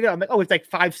camera was angled. I'm like, oh, it's like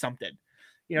 5 something.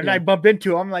 And I bump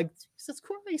into him. I'm like, Jesus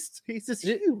Christ, he's just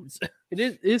huge.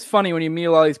 It is funny when you meet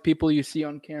a lot of these people you see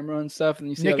on camera and stuff, and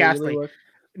you see Nick Astley.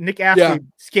 Nick Astley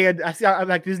scared. I'm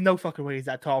like, there's no fucking way he's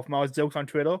that tall. From all his jokes on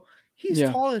Twitter, he's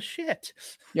tall as shit.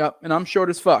 Yep, and I'm short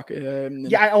as fuck. I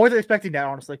wasn't expecting that,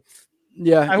 honestly.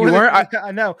 Yeah, you weren't.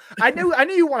 I know. I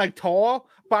knew you were like tall,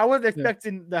 but I wasn't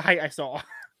expecting the height I saw.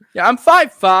 Yeah, I'm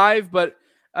 5'5", but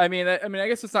I mean, I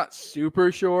guess it's not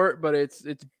super short, but it's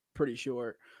pretty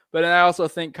short. But I also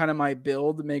think kind of my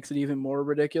build makes it even more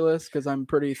ridiculous because I'm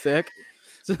pretty thick.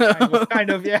 So... kind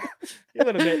of, yeah, a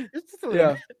little bit. Just a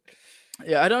little bit.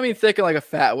 Yeah, I don't mean thick in like a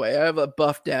fat way. I have a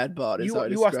buff dad bod. You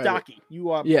are stocky. You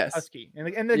are husky, in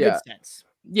a good sense.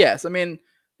 Yes, I mean,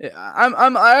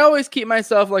 I always keep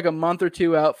myself like a month or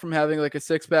two out from having like a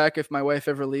 6-pack if my wife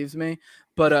ever leaves me.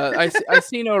 But I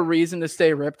see no reason to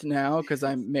stay ripped now because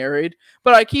I'm married.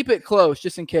 But I keep it close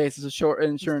just in case. It's a short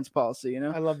insurance policy,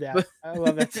 I love that. I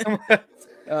love that so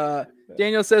much.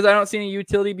 Daniel says, I don't see any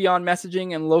utility beyond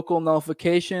messaging and local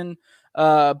nullification.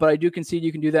 But I do concede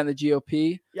you can do that in the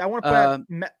GOP. Yeah, I want to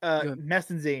put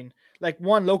messaging, like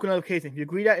one local notification. If you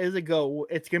agree that is a go,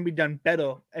 it's going to be done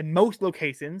better in most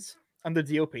locations under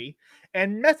GOP.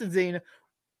 And messaging,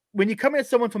 when you come at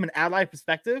someone from an ally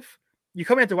perspective, you're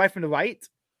coming at the right from the right.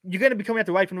 You're going to be coming at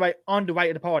the right from the right on the right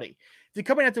of the party. If you're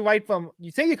coming at the right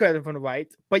you say you're coming at them from the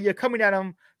right, but you're coming at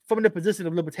them from the position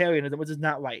of libertarianism, which is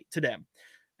not right to them.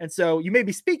 And so you may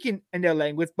be speaking in their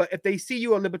language, but if they see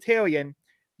you a libertarian,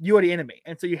 you're the enemy.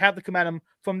 And so you have to come at them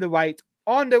from the right,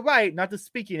 on the right, not just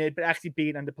speaking it, but actually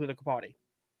being on the political party.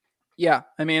 Yeah.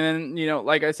 I mean, and,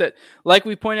 like I said, like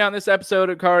we pointed out in this episode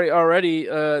of Kari already,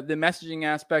 the messaging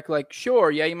aspect, like,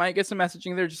 sure, yeah, you might get some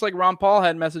messaging there, just like Ron Paul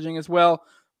had messaging as well.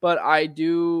 But I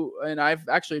do, and I've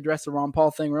actually addressed the Ron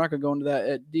Paul thing. We're not going to go into that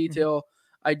at detail.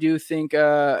 I do think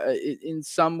in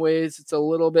some ways it's a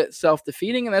little bit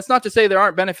self-defeating, and that's not to say there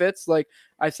aren't benefits. Like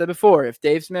I said before, if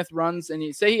Dave Smith runs and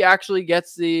he actually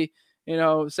gets the,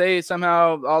 say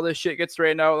somehow all this shit gets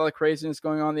straightened out, all the craziness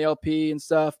going on in the LP and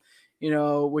stuff,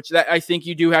 which that I think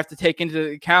you do have to take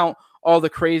into account all the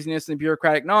craziness and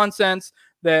bureaucratic nonsense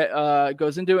that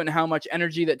goes into it and how much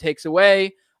energy that takes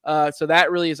away. So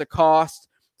that really is a cost.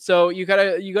 So you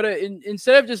gotta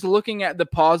instead of just looking at the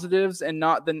positives and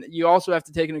not then you also have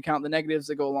to take into account the negatives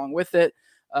that go along with it.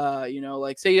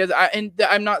 Like say he has,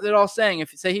 I'm not at all saying if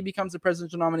say he becomes the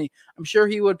presidential nominee, I'm sure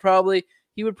he would probably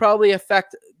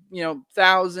affect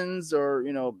thousands or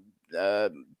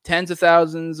tens of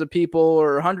thousands of people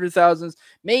or hundreds of thousands.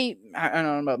 Maybe I don't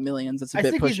know about millions. That's a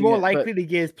bit think pushing he's more it, likely to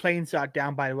get his plane shot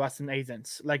down by Russian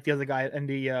agents, like the other guy in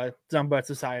the Zumbird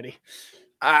Society.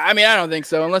 I mean, I don't think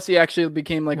so, unless he actually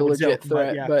became like a legit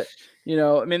threat. But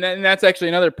I mean, and that's actually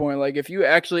another point. Like, if you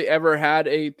actually ever had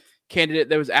a candidate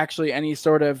that was actually any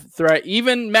sort of threat,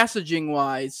 even messaging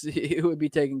wise, it would be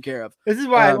taken care of. This is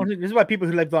why people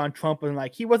who like Donald Trump and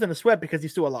like he wasn't a threat because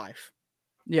he's still alive.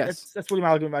 Yes, that's really my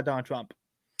argument about Donald Trump.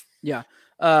 Yeah.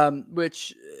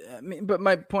 Which, I mean, but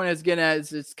my point is again,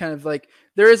 is it's kind of like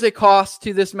there is a cost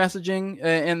to this messaging,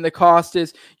 and the cost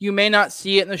is you may not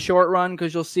see it in the short run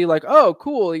because you'll see like, oh,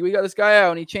 cool, we got this guy out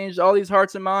and he changed all these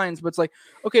hearts and minds. But it's like,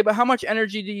 okay, but how much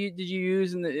energy did you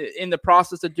use in the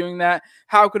process of doing that?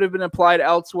 How could it have been applied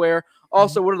elsewhere?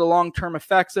 Also, what are the long term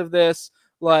effects of this?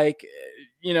 Like,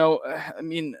 I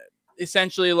mean,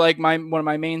 essentially, like one of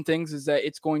my main things is that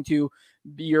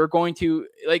you're going to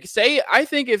like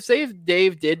if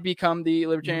Dave did become the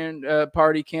Libertarian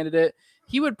Party candidate,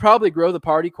 he would probably grow the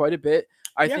party quite a bit.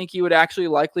 I think he would actually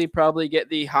likely probably get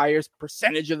the highest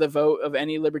percentage of the vote of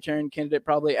any Libertarian candidate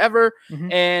probably ever.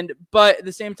 But at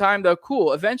the same time, though,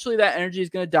 cool. Eventually that energy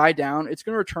is going to die down. It's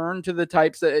going to return to the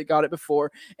types that got it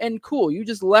before. And cool, you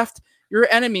just left your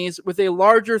enemies with a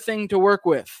larger thing to work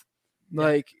with.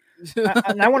 Like,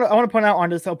 and I want to point out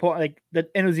on this whole point, like the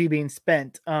energy being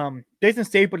spent. Jason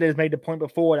Stapleton has made the point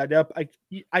before that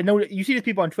I know that you see these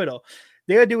people on Twitter.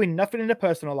 They are doing nothing in their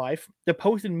personal life. They're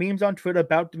posting memes on Twitter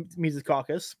about the Mises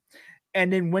Caucus,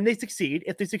 and then when they succeed,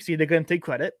 if they succeed, they're going to take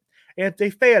credit. And if they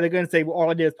fail, they're going to say, "Well,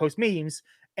 all I did is post memes,"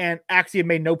 and actually have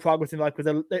made no progress in life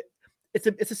because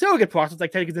it's a surrogate process,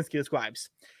 like Ted Kaczynski describes.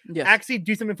 Yes. Actually,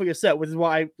 do something for yourself, which is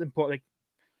why it's important. Like,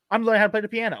 I'm learning how to play the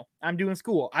piano. I'm doing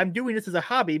school. I'm doing this as a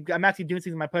hobby. I'm actually doing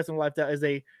things in my personal life that is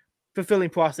a fulfilling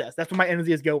process. That's where my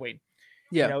energy is going.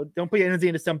 Yeah. Don't put your energy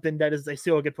into something that is a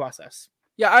surrogate process.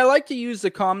 Yeah, I like to use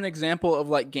the common example of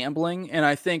like gambling, and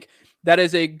I think that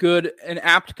is an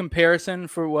apt comparison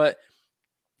for what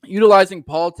utilizing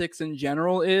politics in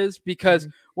general is, because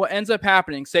what ends up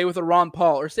happening, say with a Ron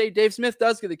Paul or say Dave Smith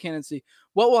does get the candidacy,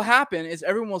 what will happen is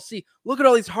everyone will see, look at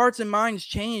all these hearts and minds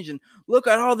change and look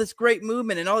at all this great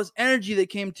movement and all this energy that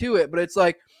came to it. But it's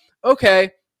like,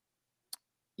 okay,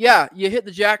 yeah, you hit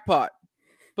the jackpot,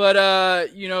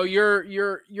 but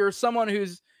you're someone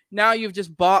who's now you've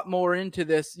just bought more into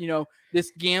this,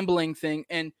 this gambling thing,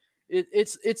 and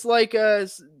it's like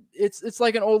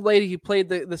an old lady who played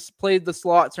the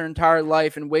slots her entire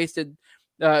life and wasted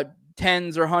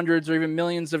tens or hundreds or even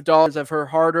millions of dollars of her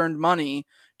hard-earned money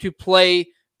to play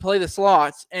the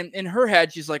slots. And in her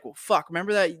head, she's like, well, fuck,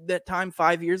 remember that time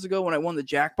 5 years ago when I won the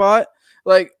jackpot?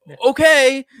 Like,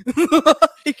 okay,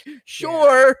 like,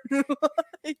 sure,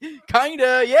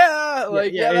 kinda, yeah,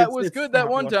 like, yeah, that was good that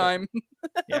one time.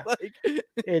 Yeah, like,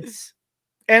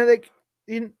 and like,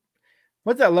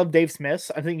 what's that? I love Dave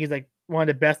Smith. I think he's like one of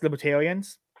the best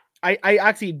libertarians. I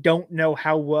actually don't know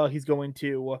how well he's going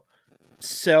to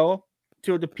sell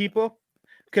to the people,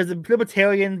 because the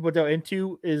libertarians, what they're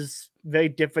into is very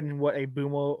different than what a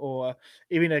boomer or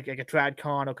even like a trad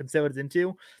con or conservative is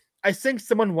into. I think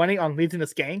someone running on Legion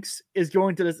of Skanks is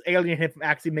going to this alien him from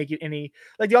actually making any,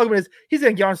 like, the argument is he's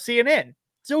going to get on CNN.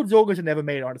 Joe Jorgensen never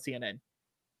made it on CNN,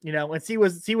 and he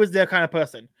was their kind of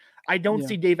person. I don't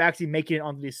see Dave actually making it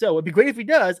onto the show. It'd be great if he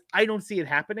does. I don't see it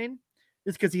happening.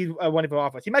 Just because he's one of our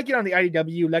office. He might get on the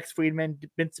IDW, Lex Friedman,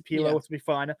 Ben Shapiro, which would be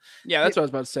fun. Yeah, that's what I was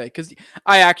about to say. Because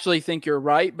I actually think you're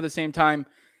right, but at the same time,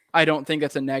 I don't think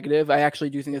that's a negative. I actually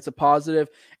do think it's a positive,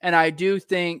 and I do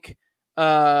think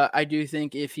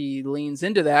if he leans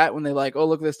into that when they like, oh,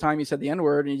 look, this time you said the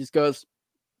N-word, and he just goes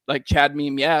like Chad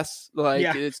meme, yes,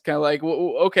 like it's kind of like, well,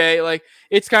 okay, like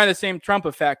it's kind of the same Trump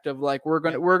effect of like we're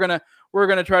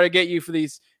gonna try to get you for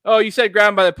these. Oh, you said grab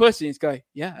him by the pussy. And it's like,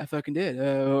 yeah, I fucking did.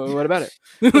 What about it?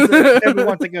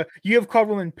 Everyone's like, you have called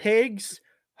women pigs,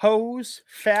 hoes,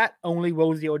 fat, only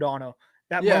Rosie O'Donnell.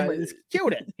 That moment is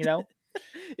killed it,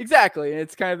 Exactly.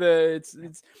 It's kind of it's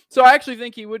so I actually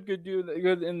think he would do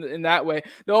good in that way.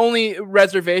 The only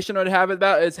reservation I'd have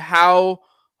about is how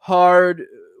hard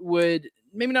would,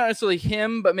 maybe not necessarily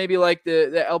him, but maybe like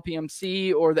the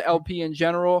LPMC or the LP in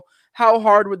general, how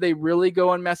hard would they really go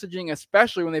on messaging,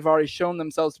 especially when they've already shown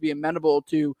themselves to be amenable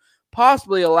to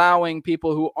possibly allowing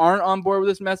people who aren't on board with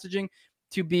this messaging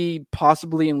to be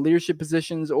possibly in leadership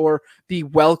positions or be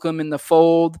welcome in the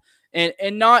fold.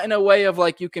 And not in a way of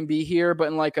like you can be here, but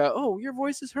in like a, oh, your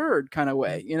voice is heard kind of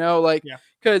way, like,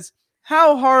 because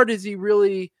how hard is he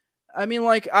really? I mean,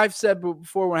 like I've said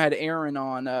before when I had Aaron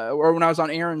on, or when I was on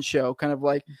Aaron's show, kind of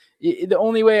like the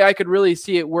only way I could really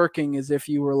see it working is if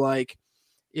you were like,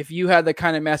 if you had the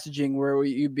kind of messaging where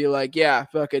you'd be like, yeah,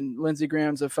 fucking Lindsey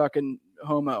Graham's a fucking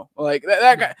homo, like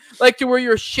that guy, like to where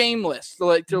you're shameless,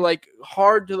 to like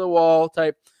hard to the wall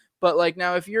type. But like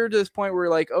now, if you're to this point where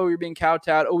you're like, oh, you're being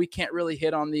kowtowed, oh, we can't really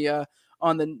hit on the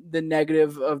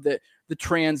negative of the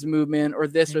trans movement or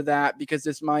this or that because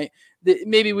this might,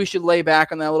 maybe we should lay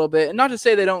back on that a little bit. And not to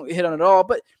say they don't hit on it all,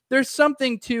 but there's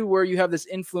something too where you have this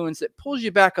influence that pulls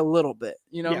you back a little bit.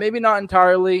 Maybe not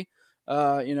entirely,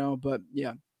 but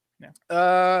yeah.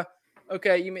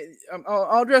 Okay,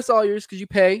 I'll address all yours because you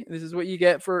pay. This is what you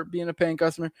get for being a paying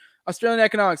customer. Australian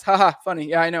economics, haha, funny.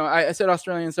 Yeah, I know. I said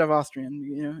Australian instead of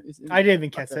Austrian. I didn't even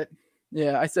catch it.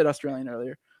 Yeah, I said Australian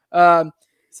earlier.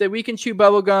 Say we can chew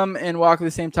bubble gum and walk at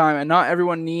the same time, and not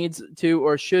everyone needs to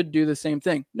or should do the same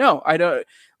thing. No, I don't.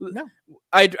 No,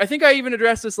 I think I even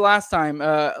addressed this last time.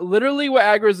 Literally, what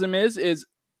agorism is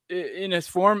in its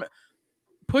form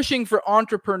pushing for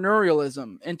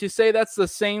entrepreneurialism, and to say that's the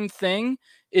same thing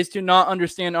is to not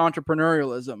understand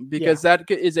entrepreneurialism, because that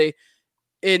is a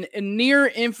near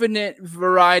infinite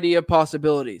variety of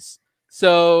possibilities.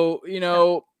 So,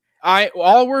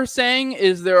 all we're saying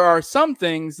is there are some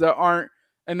things that aren't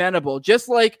amenable. Just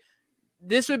like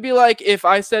this would be like if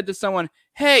I said to someone,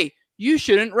 hey, you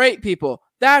shouldn't rate people.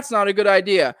 That's not a good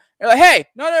idea. Like, hey,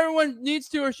 not everyone needs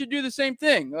to or should do the same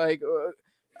thing. Like,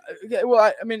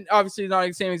 well, I mean, obviously not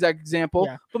the same exact example,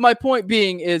 but my point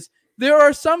being is there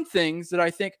are some things that I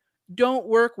think don't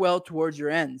work well towards your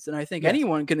ends. And I think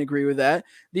anyone can agree with that.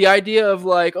 The idea of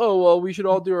like, oh, well, we should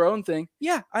all do our own thing.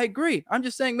 Yeah, I agree. I'm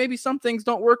just saying maybe some things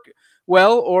don't work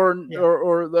well or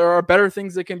there are better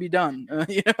things that can be done.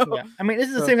 I mean, this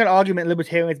is the same kind of argument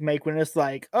libertarians make when it's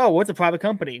like, oh, what's a private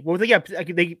company? Well,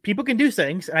 people can do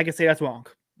things, and I can say that's wrong.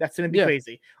 That's going to be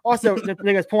crazy. Also, the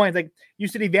biggest point is like you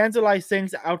should evangelize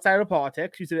things outside of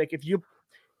politics. You should, like, if you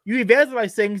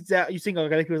evangelize things that you think are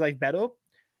going to make your life better.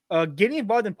 Getting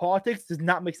involved in politics does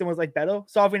not make someone's life better.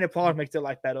 Solving a problem makes their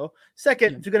life better.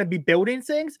 Second, if you're going to be building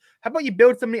things, how about you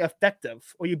build something effective,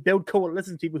 or you build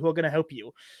coalitions of people who are going to help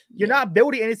you? You're not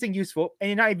building anything useful, and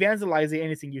you're not evangelizing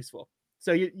anything useful.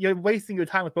 So you're wasting your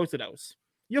time with both of those.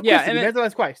 You're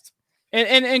evangelize Christ.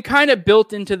 And kind of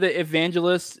built into the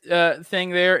evangelist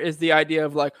thing there is the idea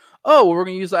of like, oh, well, we're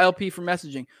going to use the LP for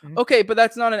messaging. Mm-hmm. Okay, but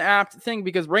that's not an apt thing,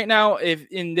 because right now, if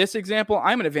in this example,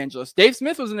 I'm an evangelist. Dave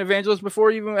Smith was an evangelist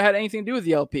before he even had anything to do with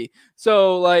the LP.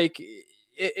 So like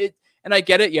it and I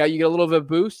get it. Yeah, you get a little bit of a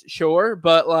boost, sure,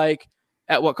 but like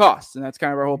at what cost? And that's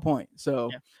kind of our whole point. So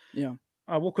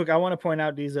real quick, I want to point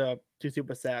out these two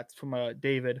super stats from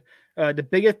David. The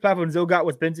biggest platform Zoe got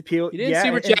was Ben Shapiro. You didn't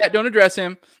super chat. Don't address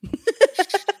him.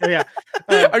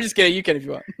 I'm just kidding. You can if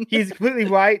you want. He's completely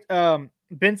right.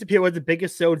 Ben Shapiro was the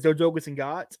biggest show Joe Jorgensen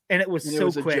got, and it was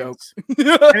cringe.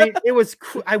 I mean, it was.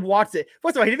 I watched it.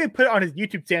 First of all, he didn't even put it on his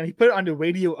YouTube channel. He put it on the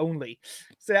radio only.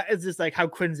 So that is just like how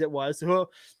cringe it was. So,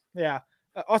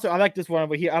 also, I like this one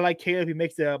over here. I like Caleb. He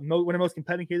makes one of the most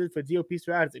compelling cases for GOP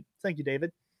strategy. Thank you,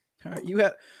 David.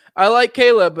 I like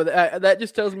Caleb, but that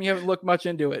just tells me you haven't looked much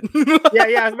into it.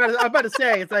 I was about to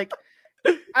say, it's like.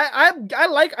 I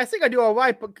think I do all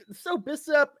right, but so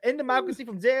Bishop and Democracy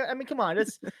from there. I mean, come on,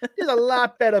 there's a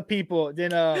lot better people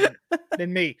than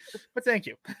me. But thank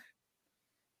you.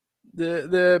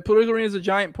 The political arena is a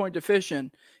giant point to fish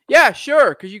in. Yeah, sure,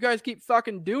 because you guys keep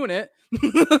fucking doing it.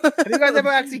 Have you guys ever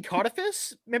actually caught a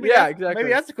fish? Exactly. Maybe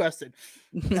that's the question.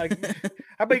 Like,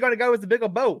 how about you got a guy with a bigger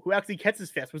boat who actually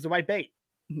catches fish with the right bait?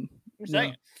 I'm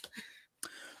saying.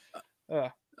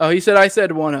 Oh, he said I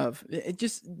said one of.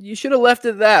 You should have left it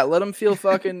at that. Let him feel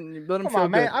fucking. Let him feel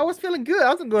good. Man. I was feeling good. I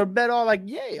was gonna go to bed all like,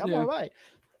 yay, I'm all right.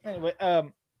 Anyway, I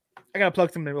gotta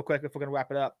plug something real quick if we're gonna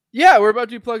wrap it up. Yeah, we're about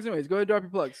to do plugs anyways. Go ahead, drop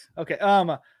your plugs. Okay.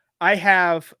 I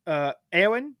have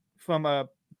Aaron from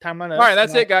Timeline. All right,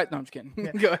 that's it, guys. No, I'm just kidding.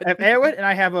 Go ahead. I have Aaron and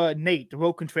I have Nate, the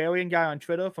Rogue Contrarian guy on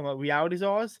Twitter from Reality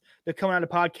Czars. They're coming on the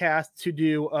podcast to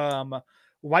do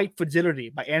White Fragility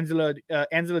by Angela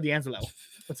D'Angelo.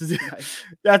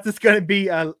 That's just going to be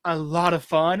a lot of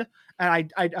fun.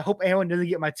 and I hope Aaron doesn't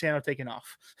get my channel taken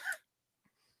off.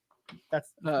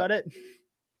 That's about it.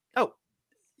 Oh,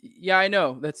 yeah, I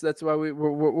know. That's why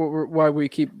why we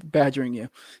keep badgering you.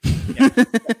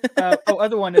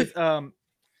 Other one is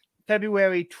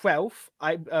February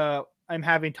 12th. I'm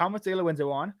having Thomas De La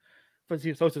Windsor on for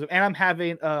the social, and I'm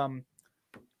having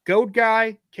Gold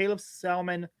Guy, Caleb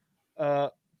Salmon,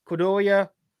 Cordoria,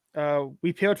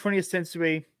 Repair 20th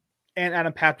Century, and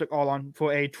Adam Patrick all on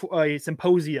for a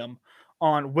symposium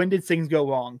on when did things go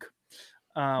wrong.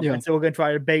 And so we're going to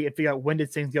try to debate and figure out when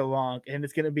did things go wrong. And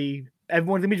it's going to be,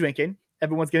 everyone's going to be drinking,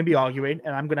 everyone's going to be arguing,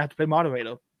 and I'm going to have to play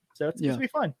moderator. So it's going to be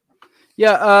fun.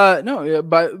 Yeah,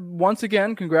 but once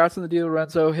again, congrats on the Di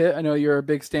Lorenzo hit. I know you're a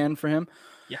big stand for him.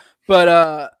 Yeah.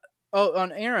 But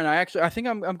on Aaron, I think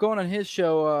I'm going on his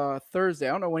show Thursday.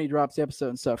 I don't know when he drops the episode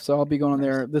and stuff, so I'll be going on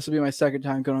there. This will be my second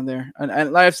time going on there.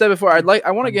 And like I've said before, I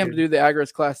want to get him to do the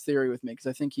Agorist class theory with me because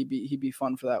I think he'd be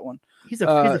fun for that one. He's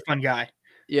a fun guy.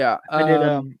 Yeah.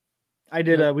 I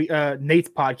did Nate's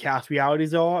podcast, Reality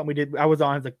Zone, and I was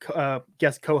on as a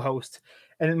guest co-host,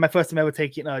 and my first time ever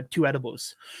taking 2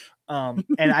 edibles. And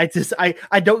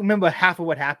I don't remember half of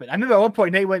what happened. I remember at one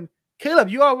point Nate went, "Caleb,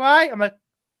 you all right?" I'm like,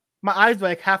 my eyes were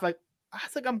like half like, I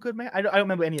was like, "I'm good, man." I don't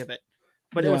remember any of it,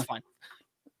 but it was fun.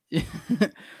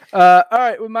 All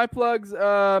right, with my plugs,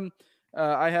 I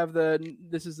have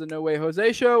this is the No Way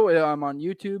Jose show. I'm on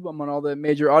YouTube. I'm on all the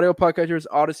major audio podcatchers,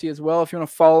 Odyssey as well. If you want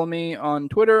to follow me on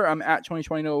Twitter, I'm at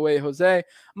 2020 No Way Jose.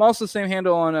 I'm also the same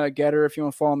handle on Getter if you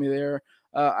want to follow me there.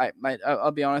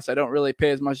 I'll be honest, I don't really pay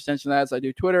as much attention to that as I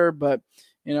do Twitter, but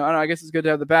I don't know, I guess it's good to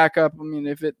have the backup. I mean,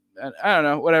 I don't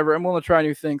know, whatever. I'm willing to try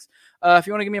new things. If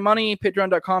you want to give me money,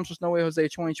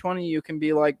 patreon.com/NoWayJose2020. You can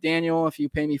be like Daniel if you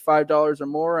pay me $5 or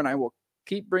more, and I will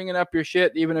keep bringing up your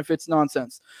shit, even if it's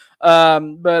nonsense. Yeah,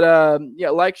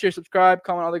 like, share, subscribe,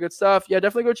 comment, all the good stuff. Yeah,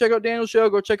 definitely go check out Daniel's show.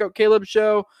 Go check out Caleb's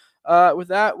show. With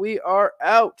that, we are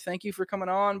out. Thank you for coming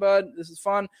on, bud. This is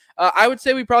fun. I would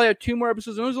say we probably have 2 more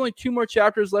episodes. There's only 2 more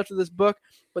chapters left of this book,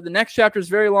 but the next chapter is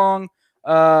very long.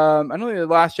 I don't think the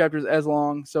last chapter is as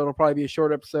long, so it'll probably be a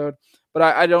short episode. But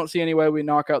I don't see any way we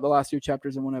knock out the last 2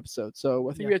 chapters in one episode. So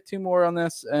I think we have 2 more on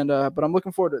this, and but I'm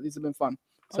looking forward to it. These have been fun.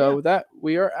 So with that,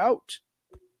 we are out.